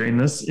experience doing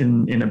this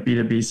in a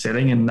B2B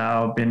setting, and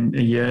now I've been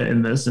a year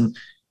in this, and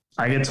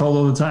I get told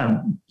all the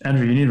time,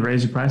 Andrew, you need to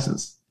raise your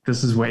prices.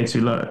 This is way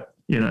too low,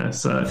 you know?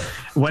 So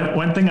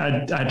one thing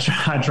I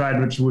tried,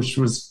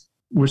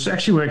 which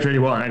actually worked really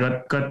well, and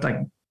I got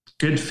like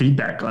good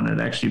feedback on it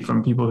actually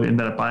from people who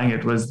ended up buying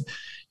it, was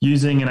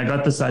using, and I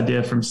got this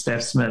idea from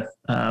Steph Smith,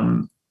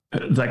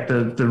 like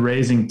the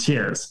raising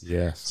tiers.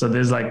 Yes. So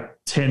there's like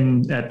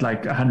 10 at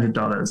like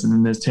 $100, and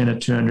then there's 10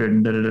 at 200,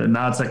 and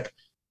now it's like,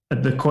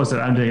 the course that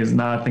I'm doing is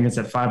now, I think it's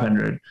at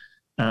 500.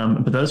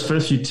 But those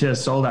first few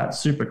tiers sold out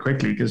super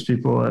quickly because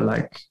people are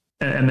like,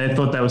 and they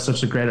thought that was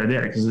such a great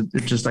idea because it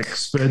just like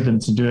spurred them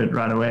to do it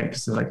right away,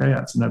 because they're like, oh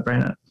yeah, it's a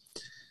no-brainer.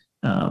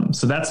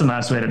 So that's a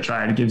nice way to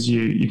try it. It gives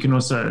you can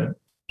also,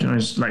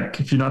 just like,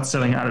 if you're not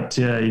selling out of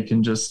tier, you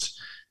can just,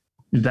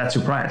 that's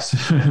your price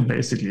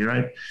basically,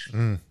 right?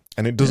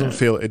 And it doesn't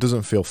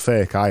feel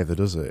fake either,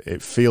 does it?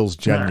 It feels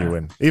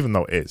genuine, even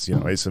though it's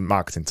a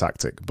marketing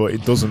tactic, but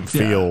it doesn't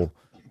feel.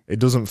 It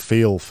doesn't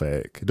feel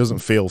fake. It doesn't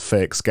feel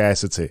fake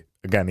scarcity,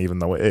 again, even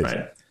though it is.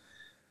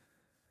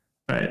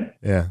 Right.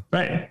 Yeah.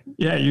 Right.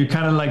 Yeah, you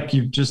kind of like,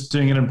 you're just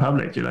doing it in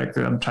public. You're like,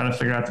 I'm trying to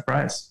figure out the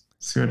price,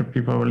 see what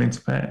people are willing to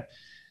pay.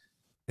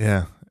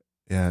 Yeah.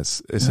 Yeah,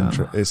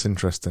 it's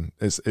interesting.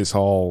 It's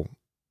all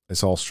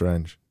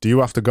strange. Do you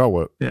have to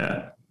go?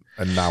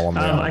 And now on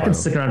I can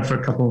stick around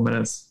for a couple of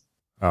minutes.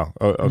 Oh,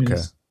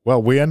 okay.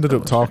 Well, we ended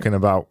up talking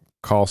about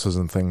courses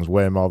and things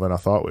way more than I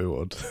thought we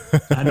would.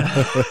 I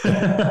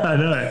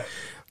know.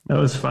 That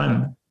was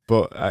fun.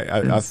 But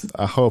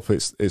I hope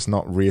it's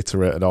not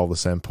reiterated all the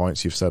same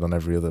points you've said on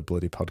every other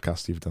bloody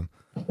podcast you've done.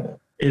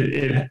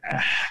 It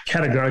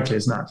categorically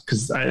is not,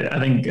 because I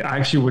think I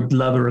actually would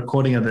love a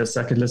recording of this.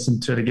 I could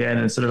listen to it again,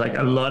 and sort of like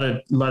a lot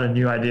of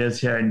new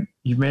ideas here. And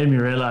you've made me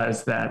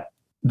realize that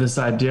this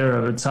idea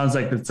of, it sounds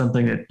like it's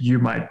something that you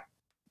might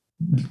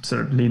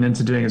sort of lean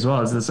into doing as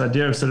well, is this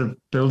idea of sort of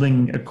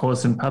building a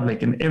course in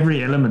public, and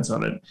every element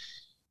of it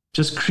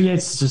just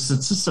creates it's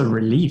just a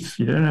relief.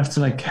 You don't have to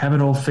like have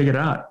it all figured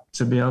out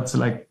to be able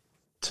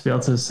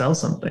to sell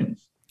something.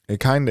 It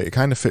kind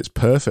of fits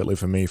perfectly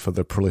for me for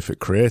the prolific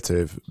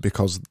creative,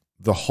 because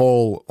the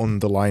whole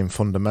underlying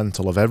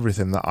fundamental of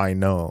everything that I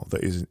know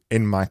that is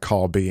in my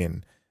core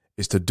being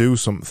is to do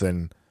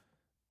something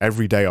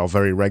every day or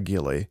very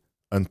regularly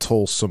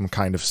until some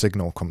kind of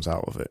signal comes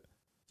out of it.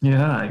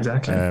 Yeah,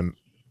 exactly.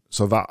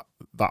 So that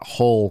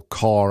whole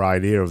core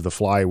idea of the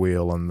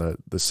flywheel and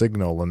the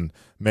signal and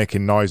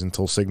making noise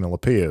until signal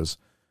appears,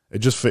 it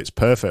just fits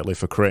perfectly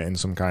for creating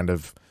some kind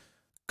of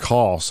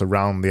course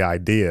around the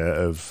idea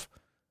of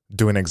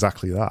doing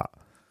exactly that.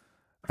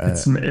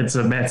 It's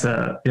a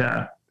meta,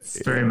 yeah.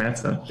 It's very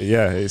meta.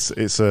 Yeah, it's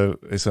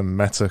a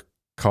meta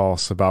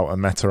course about a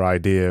meta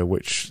idea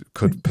which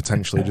could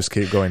potentially just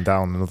keep going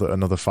down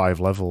another 5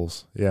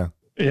 levels. Yeah.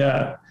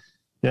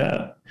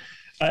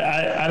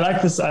 I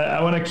like this.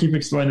 I want to keep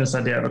exploring this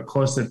idea of a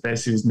course that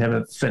basically is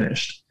never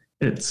finished.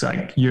 It's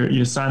like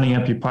you're signing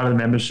up, you're part of the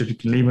membership, you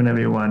can leave whenever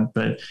you want,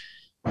 but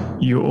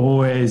you're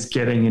always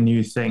getting a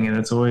new thing, and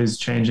it's always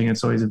changing,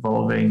 it's always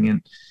evolving.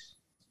 And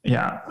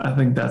yeah, I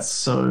think that's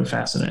so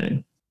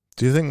fascinating.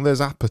 Do you think there's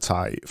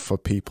appetite for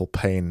people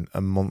paying a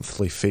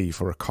monthly fee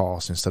for a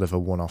course instead of a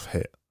one-off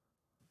hit?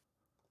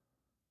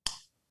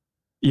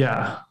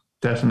 Yeah,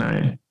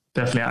 definitely.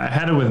 I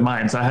had it with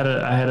mine. So I had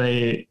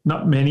a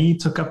not many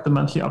took up the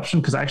monthly option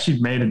because I actually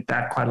made it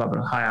that quite a lot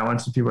higher. I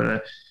wanted people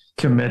to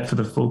commit for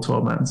the full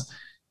 12 months.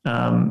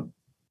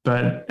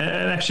 But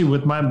actually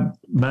with my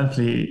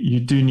monthly, you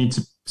do need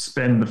to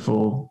spend the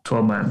full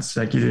 12 months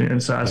like you do.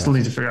 And so I still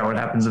need to figure out what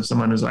happens if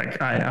someone is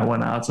like, I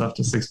want out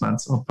after 6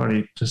 months. I'll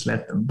probably just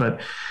let them.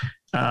 But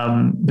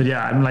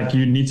yeah, I'm like,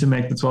 you need to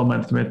make the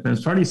 12-month commitment.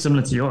 It's probably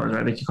similar to yours,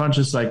 right? Like you can't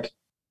just like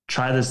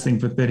try this thing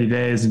for 30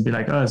 days and be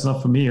like, oh, it's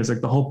not for me. It's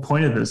like the whole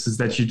point of this is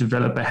that you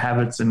develop a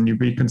habit and you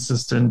be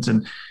consistent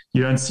and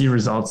you don't see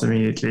results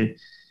immediately.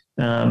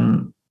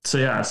 I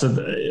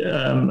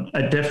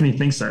definitely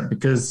think so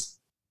because,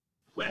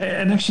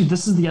 and actually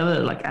this is the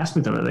other like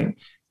aspect of it. I think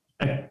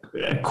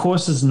a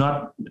course is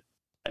not,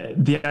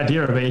 the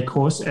idea of a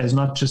course as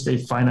not just a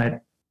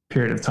finite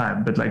period of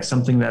time, but like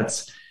something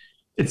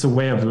it's a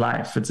way of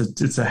life.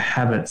 It's a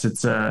habit.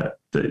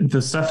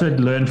 The stuff they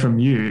learn from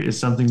you is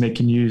something they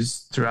can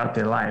use throughout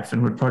their life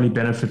and would probably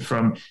benefit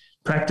from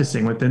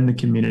practicing within the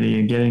community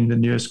and getting the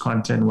newest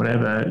content,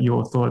 whatever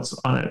your thoughts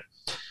on it.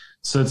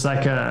 So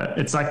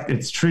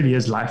it truly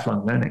is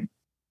lifelong learning.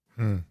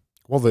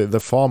 Well, the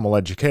formal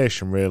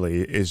education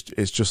really is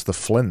just the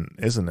flint,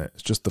 isn't it?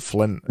 It's just the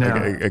flint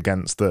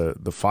against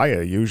the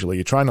fire. Usually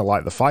you're trying to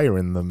light the fire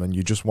in them and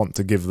you just want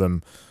to give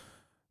them,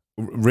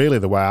 really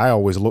the way I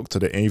always looked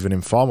at it, even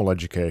in formal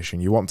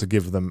education, you want to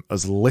give them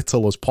as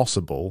little as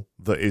possible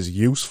that is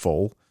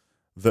useful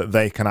that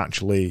they can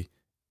actually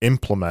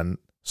implement,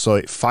 so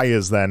it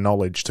fires their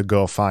knowledge to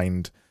go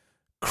find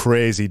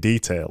crazy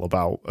detail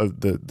about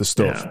the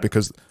stuff.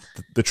 Because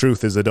the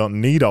truth is they don't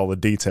need all the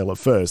detail at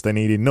first. They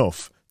need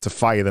enough to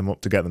fire them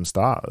up to get them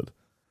started.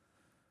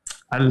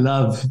 I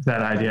love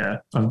that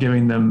idea of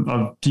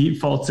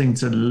defaulting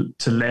to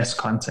less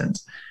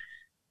content.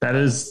 That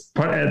is,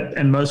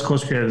 and most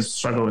course creators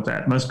struggle with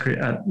that.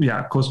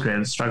 Course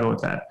creators struggle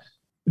with that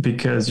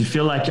because you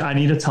feel like I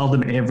need to tell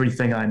them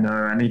everything I know.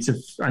 I need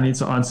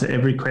to answer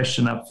every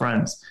question up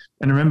front.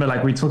 And remember,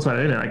 like we talked about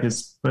earlier, like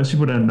most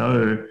people don't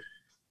know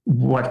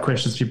what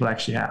questions people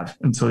actually have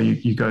until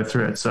you go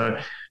through it. So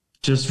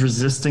just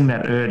resisting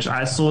that urge.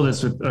 I saw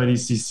this with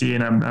ODCC,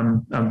 and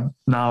I'm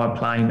now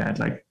applying that.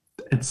 Like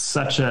it's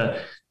such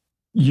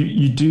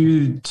you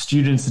do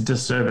students a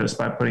disservice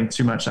by putting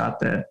too much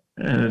out there.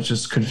 And it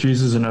just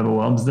confuses and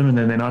overwhelms them, and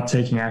then they're not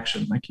taking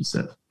action, like you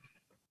said.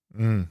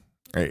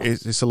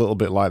 It's a little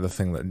bit like the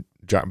thing that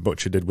Jack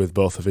Butcher did with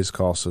both of his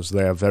courses.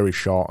 They are very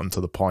short and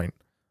to the point.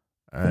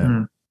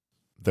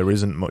 There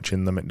isn't much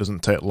in them. It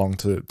doesn't take long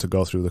to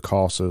go through the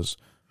courses,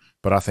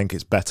 but I think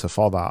it's better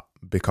for that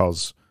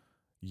because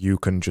you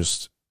can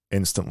just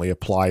instantly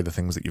apply the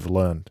things that you've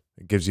learned.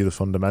 It gives you the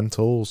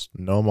fundamentals,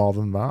 no more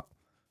than that,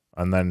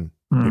 and then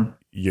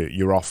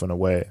you're off and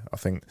away. I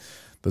think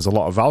there's a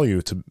lot of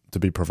value to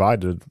be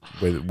provided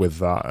with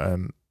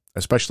that,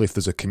 especially if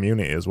there's a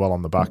community as well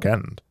on the back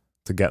end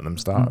to get them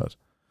started.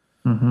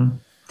 You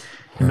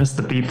missed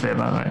the beep there,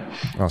 by the way.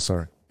 Oh,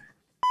 sorry.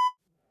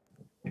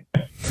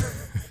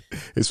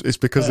 It's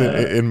because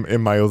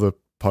in my other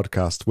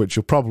podcast, which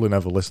you'll probably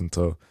never listen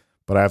to,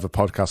 but I have a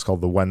podcast called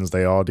The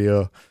Wednesday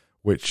Audio,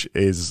 which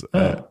is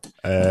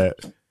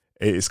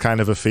it's kind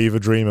of a fever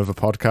dream of a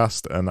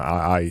podcast, and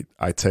I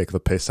take the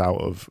piss out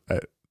of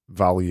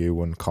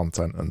value and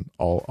content and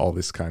all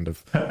this kind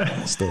of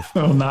stuff.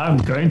 Well, now I'm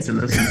going to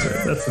listen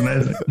to it. That's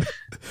amazing.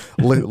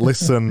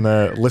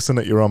 Listen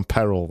at your own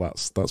peril.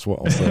 That's what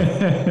I'll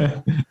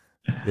say.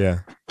 Yeah,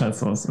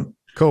 that's awesome.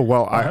 Cool.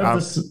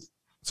 Well,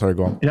 sorry,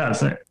 go on. Yeah,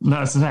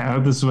 I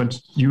hope this is what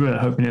you were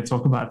hoping to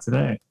talk about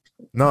today.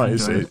 No,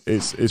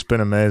 it's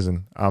been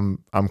amazing.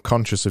 I'm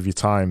conscious of your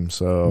time,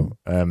 so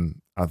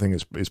I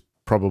think it's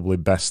probably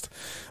best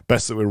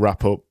that we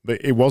wrap up.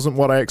 It wasn't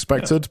what I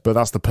expected, but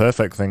that's the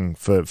perfect thing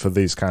for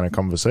these kind of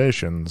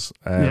conversations.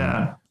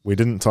 We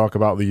didn't talk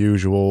about the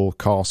usual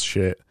course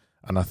shit,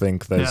 and I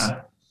think there's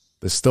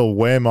still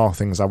way more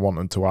things I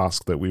wanted to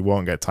ask that we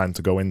won't get time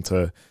to go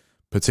into,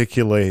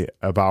 particularly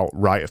about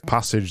rite of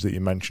passage that you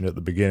mentioned at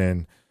the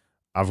beginning.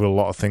 I've got a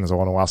lot of things I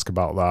want to ask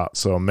about that,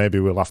 so maybe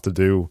we'll have to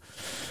do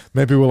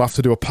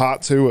a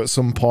part 2 at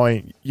some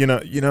point. You know.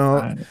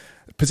 Right.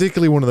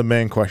 Particularly one of the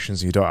main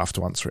questions, you don't have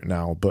to answer it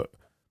now, but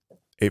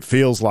it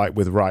feels like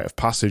with Rite of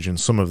Passage and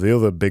some of the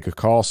other bigger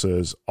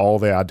courses, all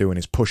they are doing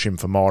is pushing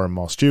for more and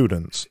more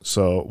students.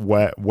 So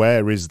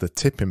where is the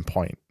tipping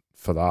point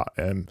for that?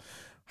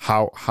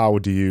 How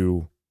do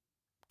you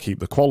keep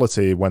the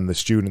quality when the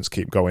students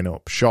keep going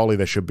up? Surely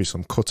there should be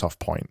some cutoff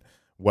point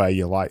where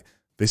you're like,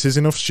 this is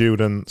enough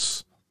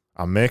students.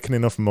 I'm making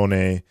enough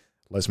money.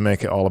 Let's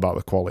make it all about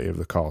the quality of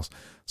the course.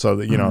 So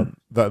that, you know,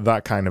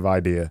 that kind of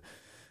idea.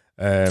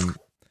 I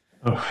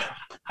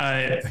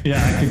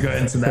could go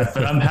into that,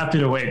 but I'm happy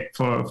to wait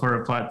for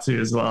a part 2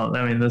 as well.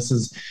 I mean, this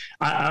is,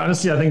 I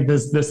honestly, I think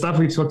the stuff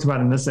we talked about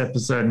in this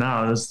episode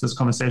now, this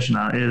conversation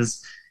now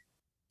is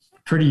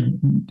pretty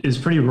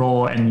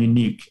raw and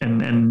unique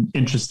and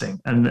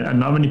interesting. And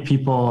not many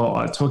people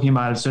are talking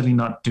about it, certainly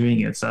not doing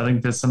it. So I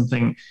think there's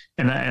something,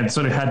 and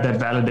sort of had that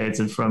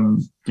validated from,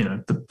 you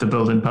know, the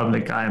Build in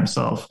Public guy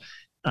himself.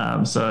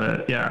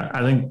 So yeah,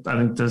 I think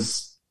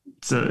this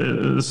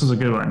was a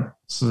good one.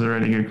 This was a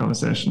really good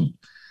conversation.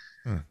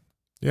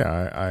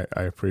 Yeah,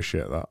 I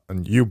appreciate that.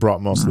 And you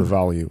brought most of the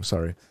value.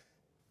 Sorry.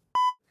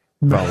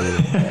 Value.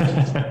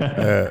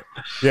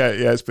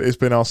 It's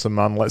been awesome,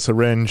 man. Let's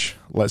arrange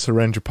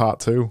a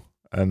part 2.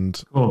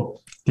 And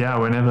cool. Yeah,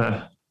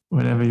 whenever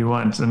you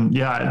want. And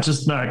yeah,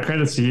 just no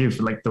credit to you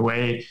for like the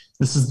way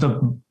this is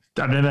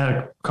I've never had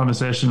a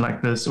conversation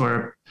like this,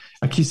 or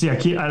I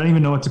don't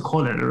even know what to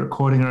call it, a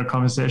recording or a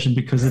conversation,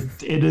 because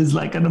it is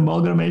like an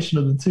amalgamation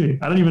of the two.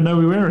 I don't even know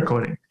we were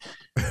recording.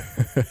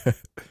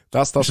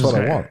 That's what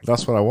I want.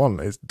 That's what I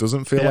want. It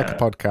doesn't feel like a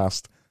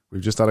podcast.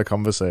 We've just had a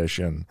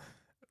conversation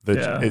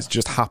that it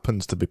just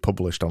happens to be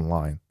published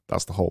online.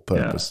 That's the whole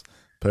purpose.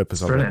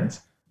 Purpose of brilliant.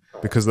 It.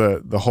 Because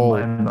the whole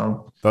thing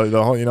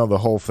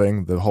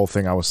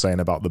I was saying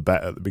about the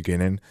bet at the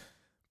beginning,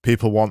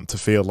 people want to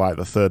feel like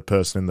the third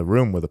person in the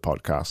room with a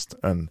podcast,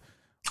 and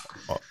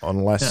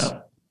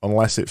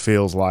unless it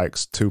feels like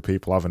two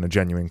people having a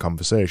genuine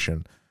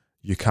conversation,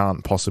 you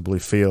can't possibly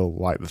feel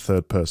like the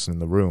third person in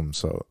the room.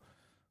 So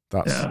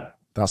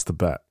that's the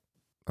bet.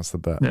 That's the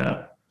bet.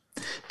 Yeah.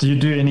 Do you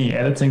do any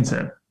editing,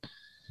 Tim?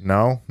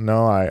 No.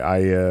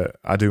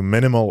 I do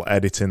minimal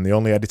editing. The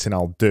only editing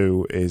I'll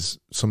do is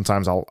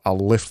sometimes I'll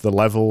lift the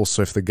levels.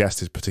 So if the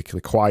guest is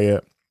particularly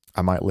quiet,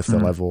 I might lift the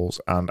levels,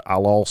 and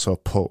I'll also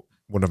put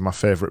one of my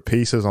favorite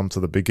pieces onto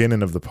the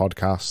beginning of the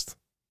podcast.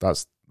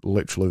 That's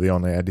literally the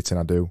only editing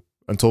I do.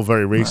 Until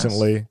very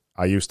recently,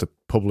 I used to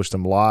publish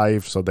them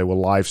live, so they were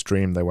live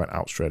streamed. They went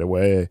out straight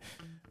away.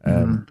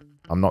 I'm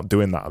not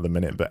doing that at the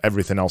minute, but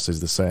everything else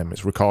is the same.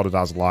 It's recorded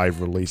as live,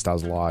 released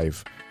as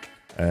live.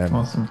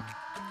 Awesome.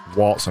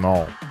 Warts and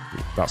all.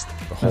 That's the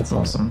whole That's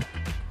point. awesome.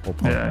 Whole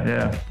point.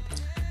 Yeah.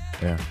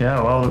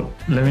 Well,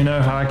 let me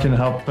know how I can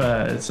help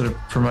sort of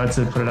promote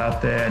it, put it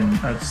out there. And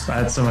I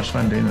had so much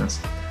fun doing this.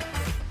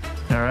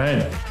 All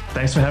right.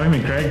 Thanks for having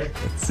me, Craig.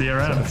 See you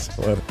around.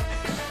 Later.